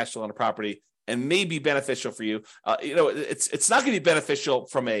impact your cash flow on a property and may be beneficial for you. It's not going to be beneficial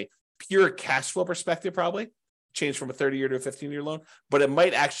from a pure cash flow perspective, probably change from a 30-year to a 15-year loan, but it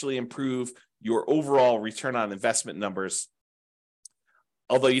might actually improve your overall return on investment numbers.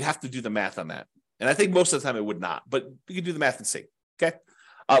 Although you'd have to do the math on that. And I think most of the time it would not, but you can do the math and see. Okay.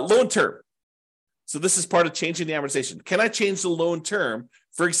 Loan term. So this is part of changing the amortization. Can I change the loan term?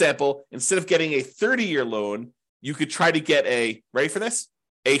 For example, instead of getting a 30-year loan, you could try to get ready for this?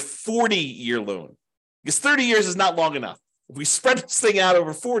 A 40-year loan. Because 30 years is not long enough. If we spread this thing out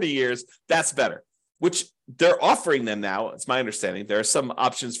over 40 years, that's better, which they're offering them now. It's my understanding. There are some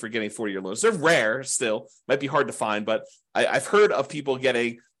options for getting 40-year loans. They're rare still, might be hard to find, but I've heard of people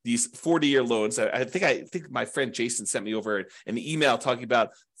getting these 40-year loans. I think my friend Jason sent me over an email talking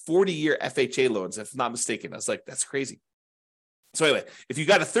about 40-year FHA loans, if I'm not mistaken. I was like, that's crazy. So anyway, if you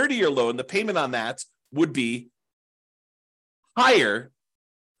got a 30-year loan, the payment on that would be higher.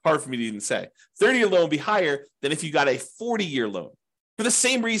 Hard for me to even say. 30-year loan would be higher than if you got a 40-year loan for the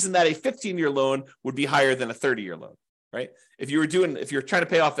same reason that a 15-year loan would be higher than a 30-year loan, right? If you're trying to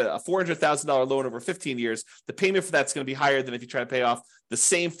pay off a $400,000 loan over 15 years, the payment for that's going to be higher than if you try to pay off the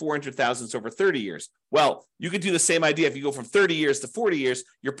same $400,000 over 30 years. Well, you could do the same idea. If you go from 30 years to 40 years,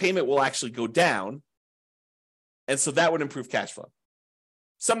 your payment will actually go down. And so that would improve cash flow.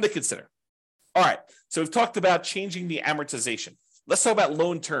 Something to consider. All right. So we've talked about changing the amortization. Let's talk about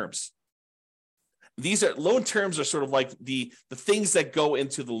loan terms. Loan terms are sort of like the things that go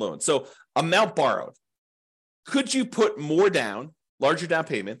into the loan. So amount borrowed. Could you put more down, larger down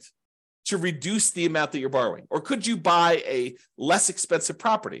payment, to reduce the amount that you're borrowing? Or could you buy a less expensive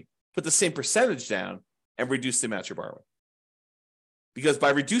property, put the same percentage down, and reduce the amount you're borrowing? Because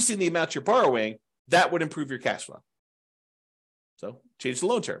by reducing the amount you're borrowing, that would improve your cash flow. So change the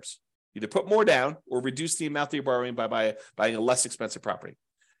loan terms. Either put more down or reduce the amount that you're borrowing by buying a less expensive property.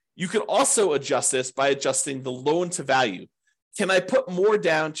 You can also adjust this by adjusting the loan to value. Can I put more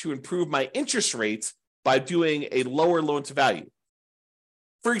down to improve my interest rates by doing a lower loan to value?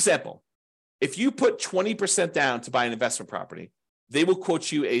 For example, if you put 20% down to buy an investment property, they will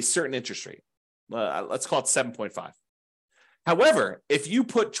quote you a certain interest rate. Let's call it 7.5. However, if you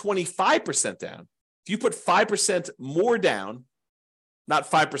put 25% down, if you put 5% more down, not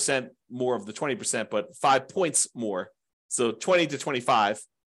 5% more of the 20%, but 5 points more. So 20 to 25.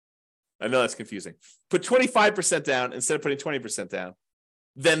 I know that's confusing. Put 25% down instead of putting 20% down.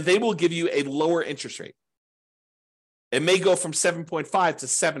 then they will give you a lower interest rate. It may go from 7.5 to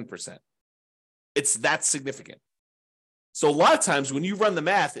 7%. It's that significant. So a lot of times when you run the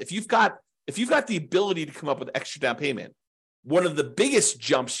math, if you've got the ability to come up with extra down payment, one of the biggest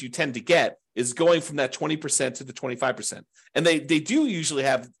jumps you tend to get is going from that 20% to the 25%. And they do usually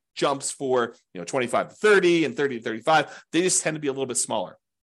have jumps for 25 to 30 and 30 to 35. They just tend to be a little bit smaller.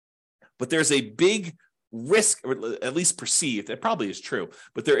 But there's a big risk, or at least perceived, it probably is true,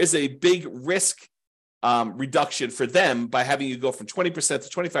 but there is a big risk reduction for them by having you go from 20% to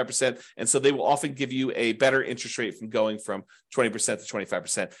 25%. And so they will often give you a better interest rate from going from 20% to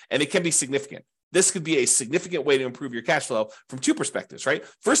 25%. And it can be significant. This could be a significant way to improve your cash flow from two perspectives, right?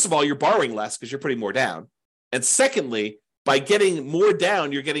 First of all, you're borrowing less because you're putting more down. And secondly, by getting more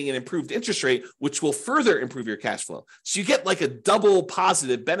down, you're getting an improved interest rate, which will further improve your cash flow. So you get like a double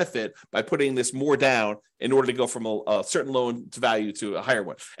positive benefit by putting this more down in order to go from a certain loan to value to a higher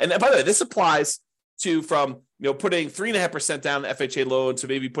one. And by the way, this applies to from putting 3.5% down the FHA loan to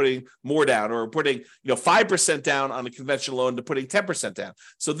maybe putting more down, or putting 5% down on a conventional loan to putting 10% down.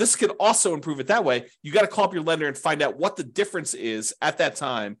 So this could also improve it that way. You got to call up your lender and find out what the difference is at that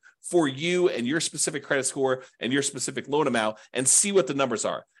time for you and your specific credit score and your specific loan amount, and see what the numbers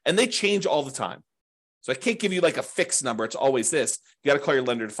are. And they change all the time. So I can't give you like a fixed number. It's always this. You got to call your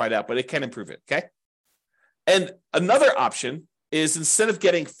lender to find out, but it can improve it. Okay. And another option is, instead of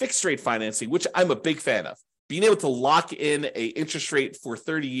getting fixed rate financing, which I'm a big fan of, being able to lock in a interest rate for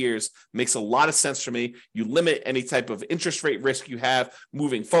 30 years makes a lot of sense for me. You limit any type of interest rate risk you have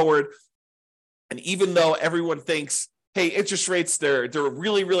moving forward. And even though everyone thinks, hey, interest rates, they're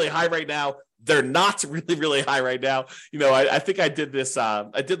really, really high right now, they're not really, really high right now. I think I did this,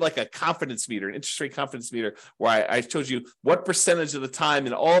 I did like a confidence meter, an interest rate confidence meter, where I showed you what percentage of the time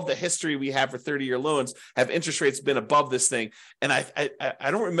in all of the history we have for 30-year loans have interest rates been above this thing. And I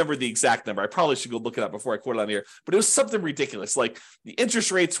don't remember the exact number. I probably should go look it up before I quote it on here, but it was something ridiculous. Like the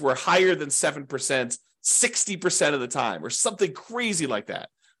interest rates were higher than 7%, 60% of the time, or something crazy like that.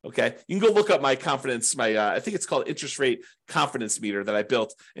 Okay, you can go look up my confidence, I think it's called interest rate confidence meter that I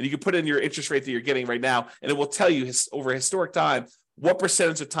built, and you can put in your interest rate that you're getting right now, and it will tell you over historic time what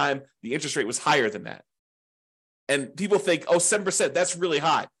percentage of time the interest rate was higher than that. And people think, 7%, that's really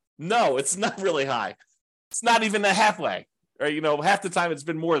high. No, it's not really high. It's not even a halfway, or half the time it's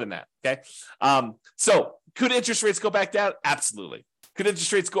been more than that. Okay, so could interest rates go back down? Absolutely. Could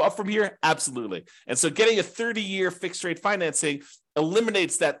interest rates go up from here? Absolutely. And so getting a 30-year fixed rate financing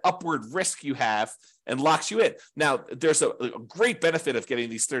eliminates that upward risk you have and locks you in. Now, there's a great benefit of getting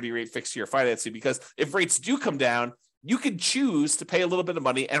these 30-year fixed year financing, because if rates do come down, you can choose to pay a little bit of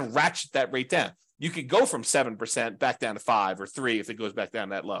money and ratchet that rate down. You could go from 7% back down to 5 or 3 if it goes back down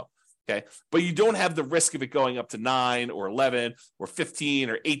that low. Okay. But you don't have the risk of it going up to 9 or 11 or 15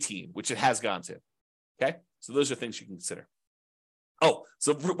 or 18, which it has gone to. Okay. So those are things you can consider.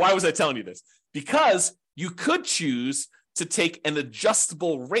 So why was I telling you this? Because you could choose to take an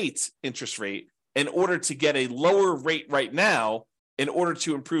adjustable rate interest rate in order to get a lower rate right now in order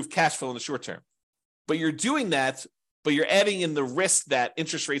to improve cash flow in the short term. But you're doing that, but you're adding in the risk that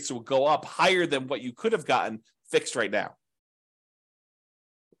interest rates will go up higher than what you could have gotten fixed right now.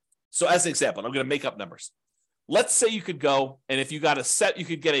 So as an example, I'm going to make up numbers. Let's say you could go, and if you got you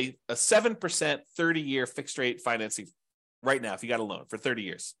could get a 7% 30-year fixed rate financing right now if you got a loan for 30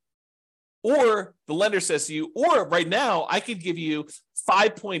 years. Or the lender says to you, or right now, I could give you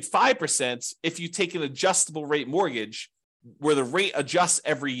 5.5% if you take an adjustable rate mortgage where the rate adjusts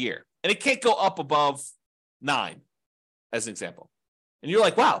every year. And it can't go up above 9, as an example. And you're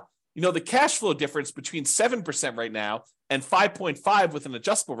like, wow, the cash flow difference between 7% right now and 5.5 with an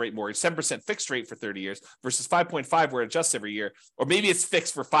adjustable rate mortgage, 7% fixed rate for 30 years versus 5.5 where it adjusts every year, or maybe it's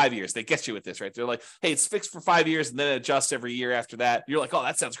fixed for 5 years. They get you with this, right? They're like, hey, it's fixed for 5 years and then it adjusts every year after that. You're like, oh,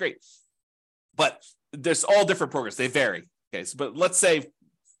 that sounds great. But there's all different programs. They vary. Okay. So, but let's say,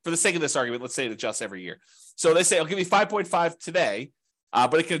 for the sake of this argument, let's say it adjusts every year. So they say, I'll give you 5.5 today,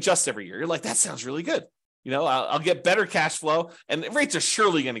 but it can adjust every year. You're like, that sounds really good. I'll get better cash flow, and rates are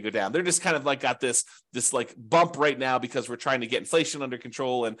surely going to go down. They're just kind of like got this like bump right now because we're trying to get inflation under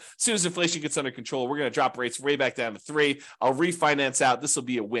control. And as soon as inflation gets under control, we're going to drop rates way back down to 3. I'll refinance out. This will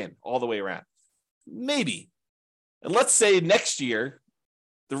be a win all the way around. Maybe. And let's say next year,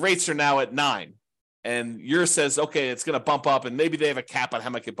 the rates are now at 9. And yours says, okay, it's going to bump up, and maybe they have a cap on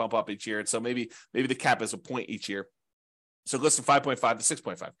how much it bump up each year. And so maybe the cap is a point each year. So it goes from 5.5 to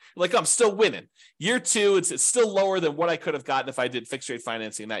 6.5. You're like, I'm still winning. Year 2, it's still lower than what I could have gotten if I did fixed rate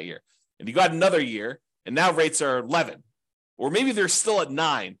financing that year. And you got another year, and now rates are 11. Or maybe they're still at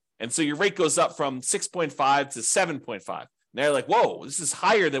 9. And so your rate goes up from 6.5 to 7.5. And they're like, whoa, this is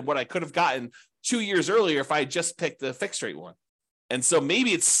higher than what I could have gotten 2 years earlier if I had just picked the fixed rate one. And so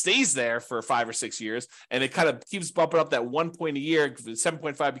maybe it stays there for 5 or 6 years, and it kind of keeps bumping up that 1 point a year.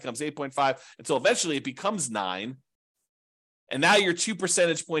 7.5 becomes 8.5 until eventually it becomes 9. And now you're 2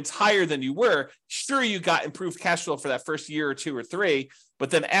 percentage points higher than you were. Sure, you got improved cash flow for that first year or 2 or 3,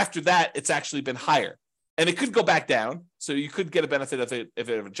 but then after that, it's actually been higher. And it could go back down. So you could get a benefit of it if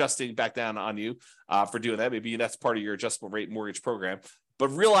it adjusting back down on you for doing that. Maybe that's part of your adjustable rate mortgage program. But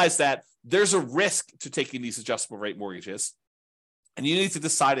realize that there's a risk to taking these adjustable rate mortgages. And you need to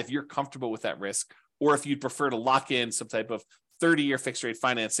decide if you're comfortable with that risk or if you'd prefer to lock in some type of 30-year fixed rate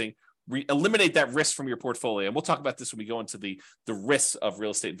financing, eliminate that risk from your portfolio. And we'll talk about this when we go into the risks of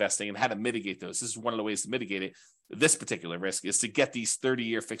real estate investing and how to mitigate those. This is one of the ways to mitigate it. This particular risk is to get these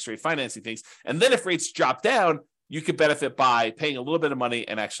 30-year fixed rate financing things. And then if rates drop down, you could benefit by paying a little bit of money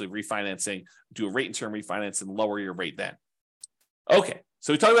and actually refinancing, do a rate and term refinance and lower your rate then. Okay,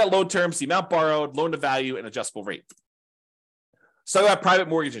 so we talked about loan terms, the amount borrowed, loan to value, and adjustable rate. Let's talk about private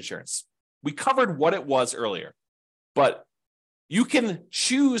mortgage insurance. We covered what it was earlier, but you can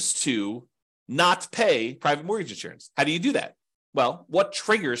choose to not pay private mortgage insurance. How do you do that? Well, what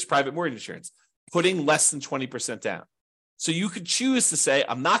triggers private mortgage insurance? Putting less than 20% down. So you could choose to say,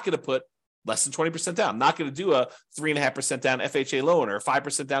 I'm not going to put less than 20% down. I'm not going to do a 3.5% down FHA loan or a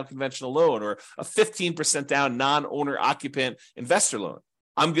 5% down conventional loan or a 15% down non-owner occupant investor loan.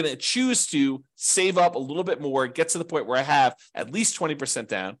 I'm going to choose to save up a little bit more, get to the point where I have at least 20%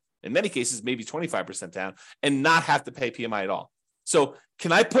 down, in many cases, maybe 25% down, and not have to pay PMI at all. So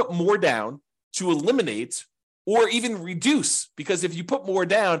can I put more down to eliminate or even reduce? Because if you put more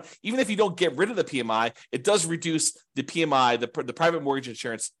down, even if you don't get rid of the PMI, it does reduce the PMI, the private mortgage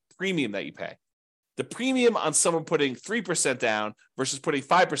insurance premium that you pay. The premium on someone putting 3% down versus putting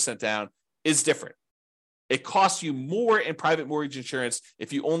 5% down is different. It costs you more in private mortgage insurance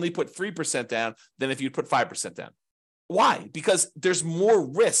if you only put 3% down than if you put 5% down. Why? Because there's more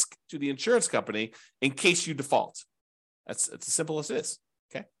risk to the insurance company in case you default. It's as simple as it is,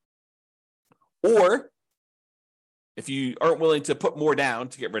 okay? Or if you aren't willing to put more down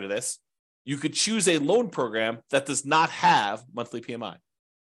to get rid of this, you could choose a loan program that does not have monthly PMI.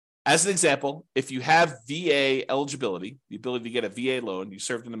 As an example, if you have VA eligibility, the ability to get a VA loan, you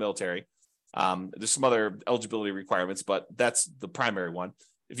served in the military, there's some other eligibility requirements, but that's the primary one.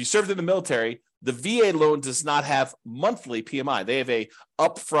 If you served in the military, the VA loan does not have monthly PMI. They have a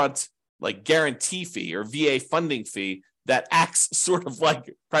upfront like guarantee fee or VA funding fee that acts sort of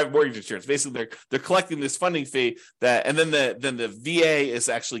like private mortgage insurance. Basically, they're collecting this funding fee that, and then the VA is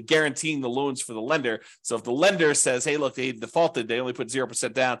actually guaranteeing the loans for the lender. So if the lender says, "Hey, look, they defaulted, they only put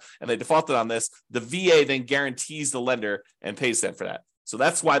 0% down, and they defaulted on this," the VA then guarantees the lender and pays them for that. So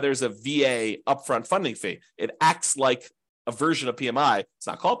that's why there's a VA upfront funding fee. It acts like a version of PMI. It's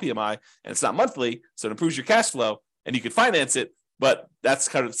not called PMI, and it's not monthly, so it improves your cash flow, and you can finance it. But that's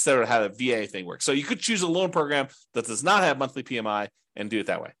kind of sort of how the VA thing works. So you could choose a loan program that does not have monthly PMI and do it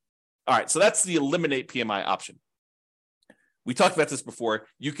that way. All right, so that's the eliminate PMI option. We talked about this before.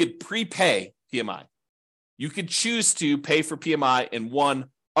 You could prepay PMI. You could choose to pay for PMI in one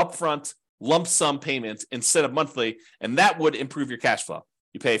upfront lump sum payment instead of monthly, and that would improve your cash flow.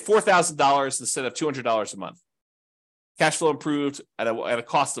 You pay $4,000 instead of $200 a month. Cash flow improved at a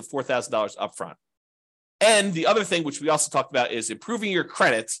cost of $4,000 upfront. And the other thing, which we also talked about, is improving your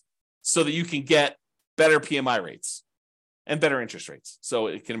credit so that you can get better PMI rates and better interest rates. So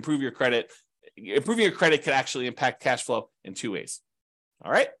it can improve your credit. Improving your credit can actually impact cash flow in 2 ways.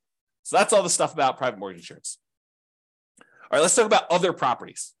 All right. So that's all the stuff about private mortgage insurance. All right, let's talk about other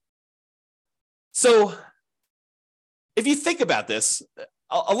properties. So if you think about this,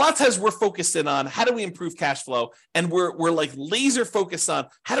 a lot of times we're focused in on how do we improve cash flow, and we're like laser focused on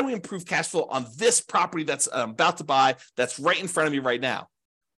how do we improve cash flow on this property that's about to buy, that's right in front of me right now.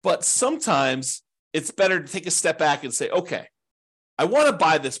 But sometimes it's better to take a step back and say, okay, I want to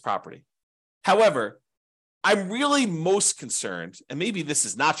buy this property. However, I'm really most concerned, and maybe this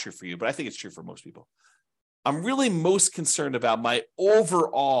is not true for you, but I think it's true for most people. I'm really most concerned about my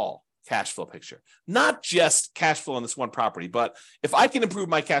overall cash flow picture, not just cash flow on this one property, but if I can improve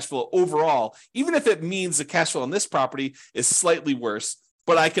my cash flow overall, even if it means the cash flow on this property is slightly worse,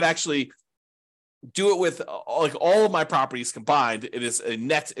 but I can actually do it with like all of my properties combined, it is a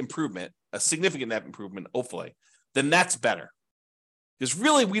net improvement, a significant net improvement, hopefully, then that's better. Because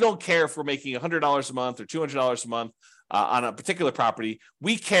really, we don't care if we're making $100 a month or $200 a month on a particular property.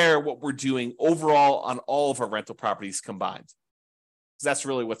 We care what we're doing overall on all of our rental properties combined. That's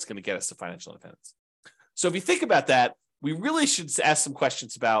really what's going to get us to financial independence. So if you think about that, we really should ask some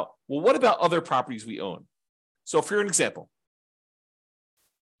questions about, well, what about other properties we own? So for an example,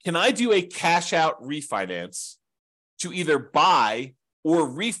 can I do a cash out refinance to either buy or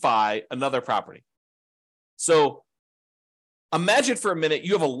refi another property? So imagine for a minute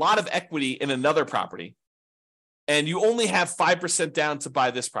you have a lot of equity in another property and you only have 5% down to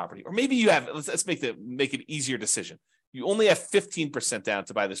buy this property. Or maybe you have, let's make an easier decision. You only have 15% down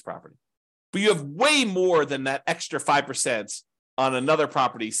to buy this property, but you have way more than that extra 5% on another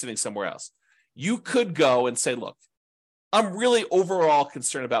property sitting somewhere else. You could go and say, look, I'm really overall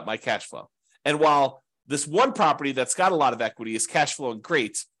concerned about my cash flow. And while this one property that's got a lot of equity is cash flowing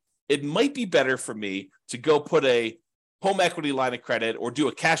great, it might be better for me to go put a home equity line of credit or do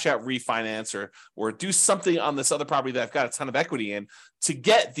a cash out refinance or do something on this other property that I've got a ton of equity in to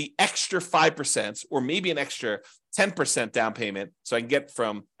get the extra 5% or maybe an extra 10% down payment. So I can get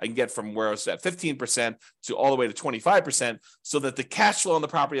from where I was at 15% to all the way to 25% so that the cash flow on the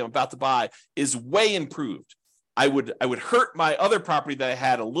property I'm about to buy is way improved. I would hurt my other property that I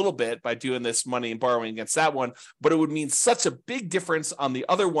had a little bit by doing this money and borrowing against that one, but it would mean such a big difference on the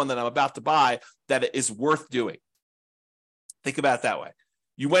other one that I'm about to buy that it is worth doing. Think about it that way.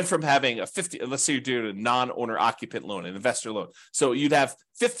 You went from having let's say you're doing a non-owner occupant loan, an investor loan. So you'd have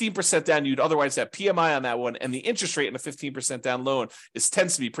 15% down, you'd otherwise have PMI on that one, and the interest rate in a 15% down loan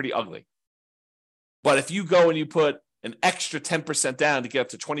tends to be pretty ugly. But if you go and you put an extra 10% down to get up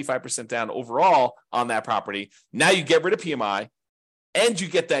to 25% down overall on that property, now you get rid of PMI and you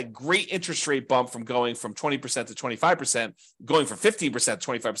get that great interest rate bump from going from 20% to 25%, going from 15%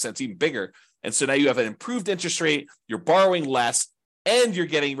 to 25% is even bigger. And so now you have an improved interest rate, you're borrowing less, and you're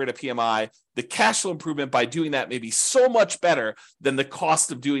getting rid of PMI. The cash flow improvement by doing that may be so much better than the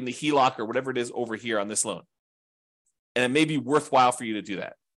cost of doing the HELOC or whatever it is over here on this loan. And it may be worthwhile for you to do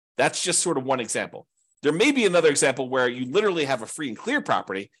that. That's just sort of one example. There may be another example where you literally have a free and clear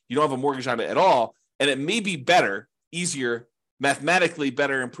property, you don't have a mortgage on it at all, and it may be better, easier, mathematically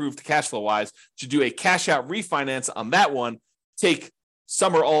better improved cash flow wise to do a cash out refinance on that one, take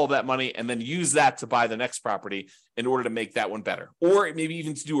some or all of that money, and then use that to buy the next property in order to make that one better. Or maybe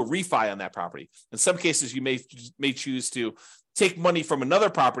even to do a refi on that property. In some cases, you may choose to take money from another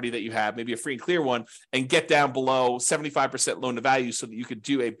property that you have, maybe a free and clear one, and get down below 75% loan to value so that you could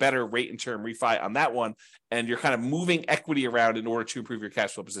do a better rate and term refi on that one. And you're kind of moving equity around in order to improve your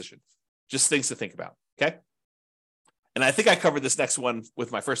cash flow position. Just things to think about, okay? And I think I covered this next one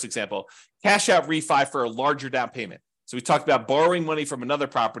with my first example, cash out refi for a larger down payment. So we talked about borrowing money from another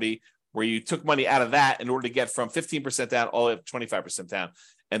property where you took money out of that in order to get from 15% down all the way up to 25% down.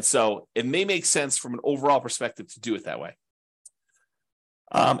 And so it may make sense from an overall perspective to do it that way.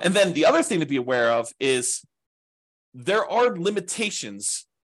 And then the other thing to be aware of is there are limitations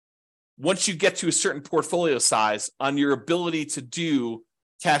once you get to a certain portfolio size on your ability to do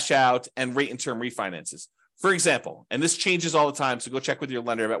cash out and rate and term refinances. For example, and this changes all the time, so go check with your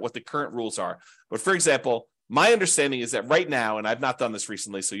lender about what the current rules are. But for example, my understanding is that right now, and I've not done this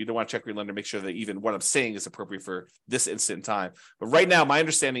recently, so you don't want to check with your lender, make sure that even what I'm saying is appropriate for this instant in time. But right now, my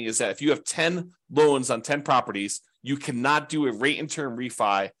understanding is that if you have 10 loans on 10 properties, you cannot do a rate and term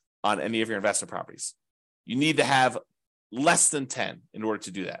refi on any of your investment properties. You need to have less than 10 in order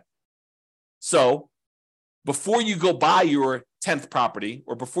to do that. So before you go buy your 10th property,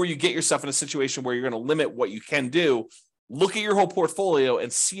 or before you get yourself in a situation where you're going to limit what you can do, look at your whole portfolio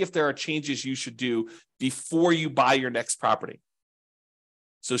and see if there are changes you should do before you buy your next property.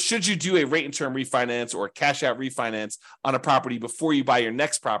 So should you do a rate and term refinance or a cash out refinance on a property before you buy your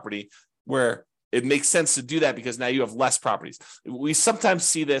next property, where it makes sense to do that because now you have less properties? We sometimes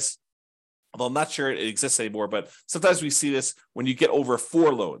see this, although I'm not sure it exists anymore, but sometimes we see this when you get over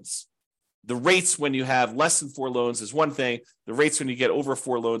 4 loans. The rates when you have less than 4 loans is one thing. The rates when you get over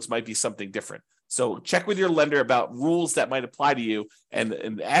 4 loans might be something different. So check with your lender about rules that might apply to you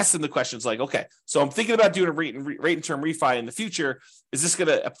and ask them the questions like, okay, so I'm thinking about doing a rate and term refi in the future. Is this going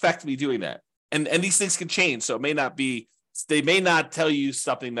to affect me doing that? And these things can change. So they may not tell you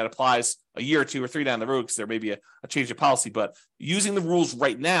something that applies a year or 2 or 3 down the road because there may be a change of policy, but using the rules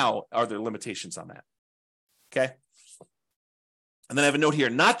right now, are there limitations on that? Okay. And then I have a note here,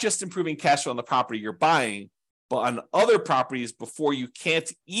 not just improving cash flow on the property you're buying, but on other properties before you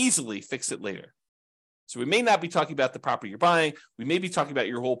can't easily fix it later. So we may not be talking about the property you're buying. We may be talking about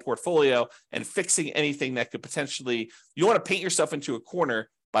your whole portfolio and fixing anything that could potentially, you don't want to paint yourself into a corner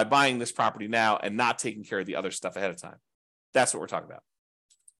by buying this property now and not taking care of the other stuff ahead of time. That's what we're talking about.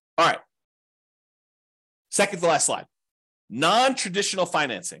 All right. Second to last slide, non-traditional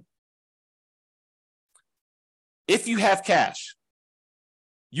financing. If you have cash,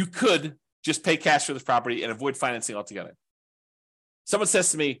 you could just pay cash for this property and avoid financing altogether. Someone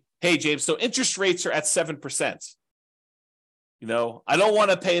says to me, hey, James, so interest rates are at 7%. I don't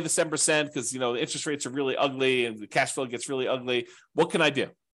want to pay the 7% because, the interest rates are really ugly and the cash flow gets really ugly. What can I do?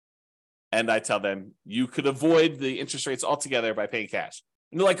 And I tell them, you could avoid the interest rates altogether by paying cash.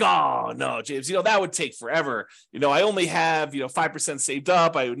 And they're like, oh, no, James, that would take forever. I only have, 5% saved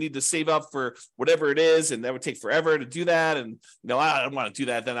up. I would need to save up for whatever it is. And that would take forever to do that. And, I don't want to do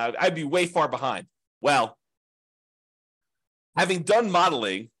that. Then I'd be way far behind. Well, having done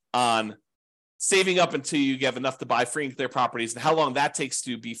modeling on saving up until you have enough to buy free and clear properties and how long that takes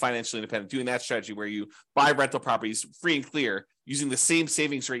to be financially independent, doing that strategy where you buy rental properties free and clear using the same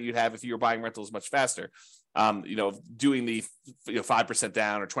savings rate you'd have if you were buying rentals much faster, doing the 5%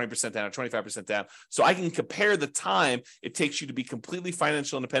 down or 20% down or 25% down. So I can compare the time it takes you to be completely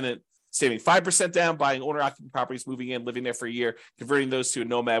financial independent, saving 5% down, buying owner-occupied properties, moving in, living there for a year, converting those to a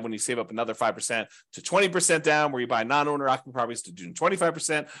nomad when you save up another 5%, to 20% down, where you buy non-owner-occupied properties, to doing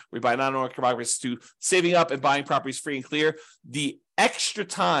 25%, where you buy non-owner-occupied properties, to saving up and buying properties free and clear. The extra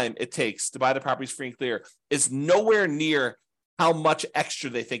time it takes to buy the properties free and clear is nowhere near how much extra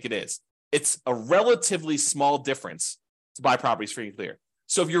they think it is. It's a relatively small difference to buy properties free and clear.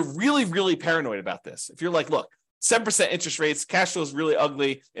 So if you're really, really paranoid about this, if you're like, look, 7% interest rates, cash flow is really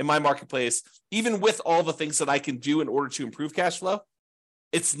ugly in my marketplace, even with all the things that I can do in order to improve cash flow,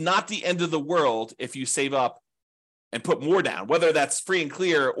 it's not the end of the world if you save up and put more down, whether that's free and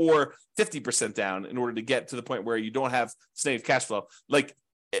clear or 50% down in order to get to the point where you don't have negative cash flow. Like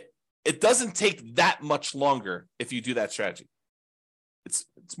it doesn't take that much longer if you do that strategy. It's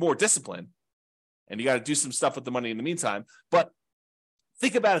more discipline, and you got to do some stuff with the money in the meantime. But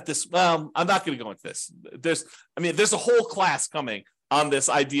think about it this. Well, I'm not going to go into this. There's a whole class coming on this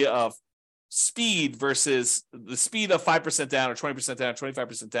idea of speed versus the speed of 5% down or 20% down,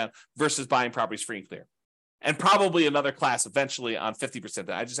 25% down versus buying properties free and clear. And probably another class eventually on 50%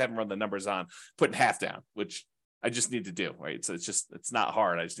 down. I just haven't run the numbers on putting half down, which I just need to do, right? So it's not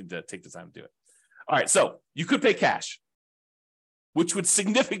hard. I just need to take the time to do it. All right. So you could pay cash, which would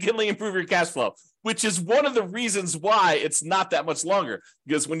significantly improve your cash flow, which is one of the reasons why it's not that much longer.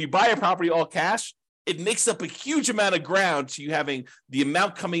 Because when you buy a property all cash, it makes up a huge amount of ground to you having the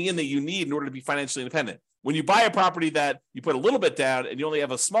amount coming in that you need in order to be financially independent. When you buy a property that you put a little bit down and you only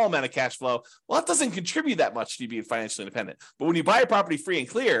have a small amount of cash flow, well, it doesn't contribute that much to you being financially independent. But when you buy a property free and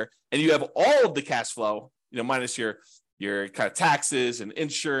clear and you have all of the cash flow, minus your kind of taxes and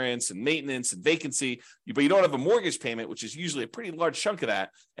insurance and maintenance and vacancy, but you don't have a mortgage payment, which is usually a pretty large chunk of that,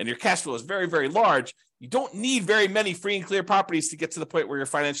 and your cash flow is very, very large, you don't need very many free and clear properties to get to the point where you're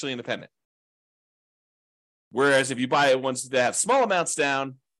financially independent. Whereas if you buy ones that have small amounts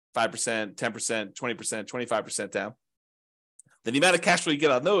down, 5%, 10%, 20%, 25% down, then the amount of cash flow you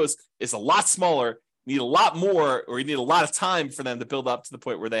get on those is a lot smaller. You need a lot more, or you need a lot of time for them to build up to the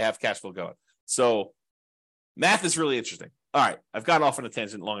point where they have cash flow going. So math is really interesting. All right, I've gone off on a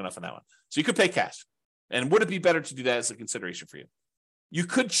tangent long enough on that one. So you could pay cash. And would it be better to do that as a consideration for you? You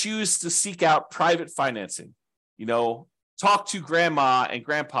could choose to seek out private financing. Talk to grandma and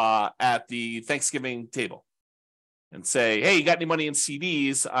grandpa at the Thanksgiving table and say, hey, you got any money in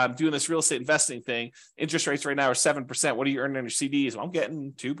CDs? I'm doing this real estate investing thing. Interest rates right now are 7%. What are you earning on your CDs? Well, I'm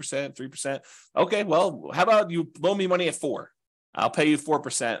getting 2%, 3%. Okay, well, how about you loan me money at 4%? I'll pay you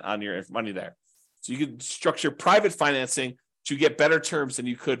 4% on your money there. So you could structure private financing to get better terms than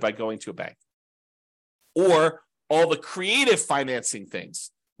you could by going to a bank. Or all the creative financing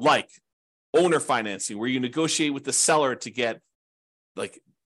things like owner financing, where you negotiate with the seller to get like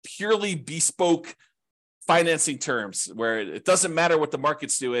purely bespoke financing terms, where it doesn't matter what the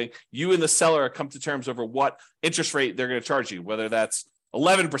market's doing. You and the seller come to terms over what interest rate they're going to charge you, whether that's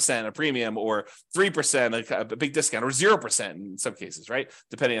 11% a premium or 3%, a big discount, or 0% in some cases, right?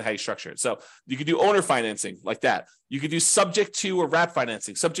 Depending on how you structure it. So you could do owner financing like that. You could do subject to or wrap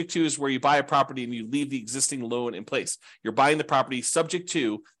financing. Subject to is where you buy a property and you leave the existing loan in place. You're buying the property subject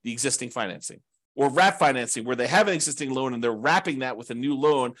to the existing financing. Or wrap financing, where they have an existing loan and they're wrapping that with a new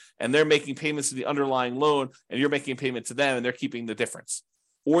loan and they're making payments to the underlying loan and you're making a payment to them and they're keeping the difference.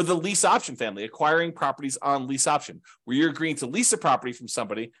 Or the lease option family, acquiring properties on lease option, where you're agreeing to lease a property from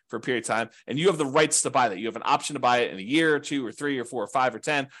somebody for a period of time, and you have the rights to buy that. You have an option to buy it in a year or 2 or 3 or 4 or 5 or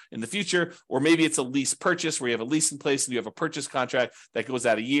 10 in the future. Or maybe it's a lease purchase where you have a lease in place and you have a purchase contract that goes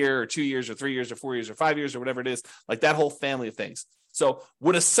out a year or 2 years or 3 years or 4 years or 5 years or whatever it is, like that whole family of things. So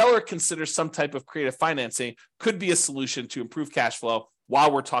would a seller consider some type of creative financing could be a solution to improve cash flow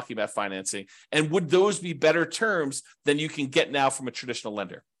while we're talking about financing? And would those be better terms than you can get now from a traditional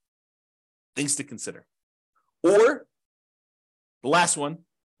lender? Things to consider. Or the last one,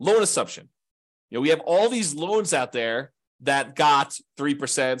 loan assumption. We have all these loans out there that got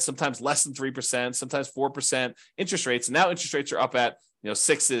 3%, sometimes less than 3%, sometimes 4% interest rates. And now interest rates are up at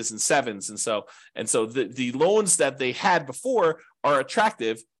 6s and 7s. And so the loans that they had before are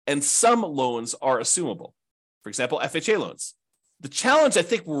attractive, and some loans are assumable. For example, FHA loans. The challenge I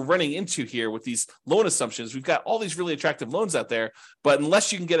think we're running into here with these loan assumptions, we've got all these really attractive loans out there, but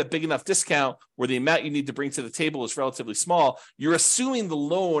unless you can get a big enough discount where the amount you need to bring to the table is relatively small, you're assuming the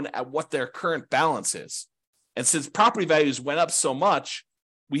loan at what their current balance is. And since property values went up so much,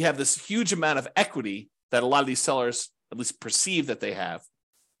 we have this huge amount of equity that a lot of these sellers at least perceive that they have.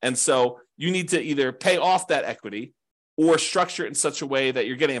 And so you need to either pay off that equity or structure it in such a way that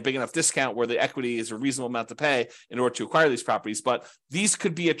you're getting a big enough discount where the equity is a reasonable amount to pay in order to acquire these properties. But these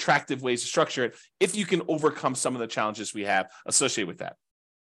could be attractive ways to structure it if you can overcome some of the challenges we have associated with that.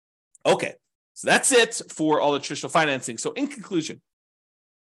 Okay, so that's it for all the traditional financing. So in conclusion,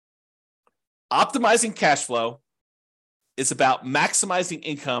 optimizing cash flow is about maximizing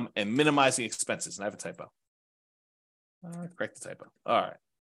income and minimizing expenses. And I have a typo. Correct the typo. All right.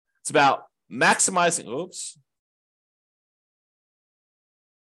 It's about maximizing, All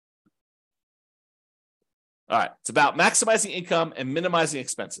right. It's about maximizing income and minimizing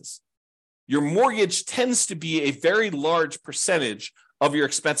expenses. Your mortgage tends to be a very large percentage of your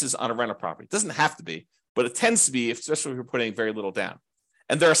expenses on a rental property. It doesn't have to be, but it tends to be, especially if you're putting very little down.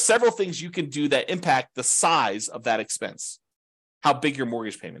 And there are several things you can do that impact the size of that expense, how big your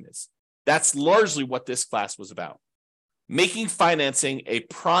mortgage payment is. That's largely what this class was about. Making financing a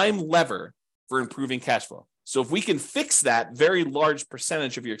prime lever for improving cash flow. So if we can fix that very large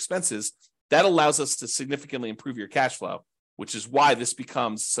percentage of your expenses, that allows us to significantly improve your cash flow, which is why this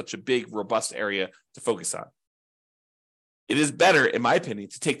becomes such a big, robust area to focus on. It is better, in my opinion,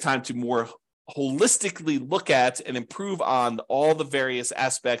 to take time to more holistically look at and improve on all the various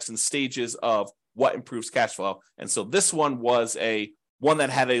aspects and stages of what improves cash flow. And so this one was one that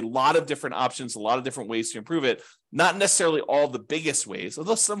had a lot of different options, a lot of different ways to improve it. Not necessarily all the biggest ways,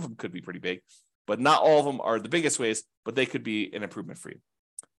 although some of them could be pretty big, but not all of them are the biggest ways, but they could be an improvement for you.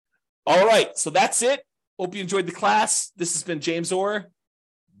 All right, so that's it. Hope you enjoyed the class. This has been James Orr.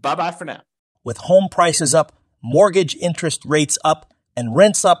 Bye-bye for now. With home prices up, mortgage interest rates up, and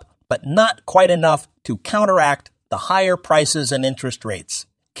rents up, but not quite enough to counteract the higher prices and interest rates.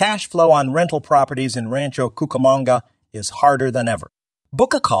 Cash flow on rental properties in Rancho Cucamonga is harder than ever.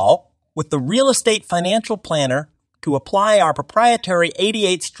 Book a call with the Real Estate Financial Planner to apply our proprietary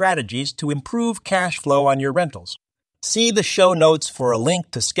 88 strategies to improve cash flow on your rentals. See the show notes for a link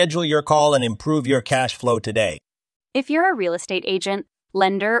to schedule your call and improve your cash flow today. If you're a real estate agent,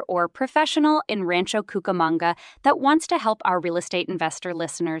 lender, or professional in Rancho Cucamonga that wants to help our real estate investor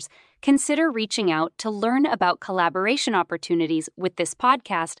listeners, consider reaching out to learn about collaboration opportunities with this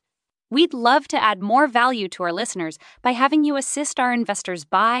podcast. We'd love to add more value to our listeners by having you assist our investors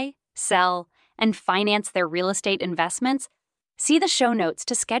buy, sell, and finance their real estate investments. See the show notes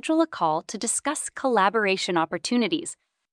to schedule a call to discuss collaboration opportunities.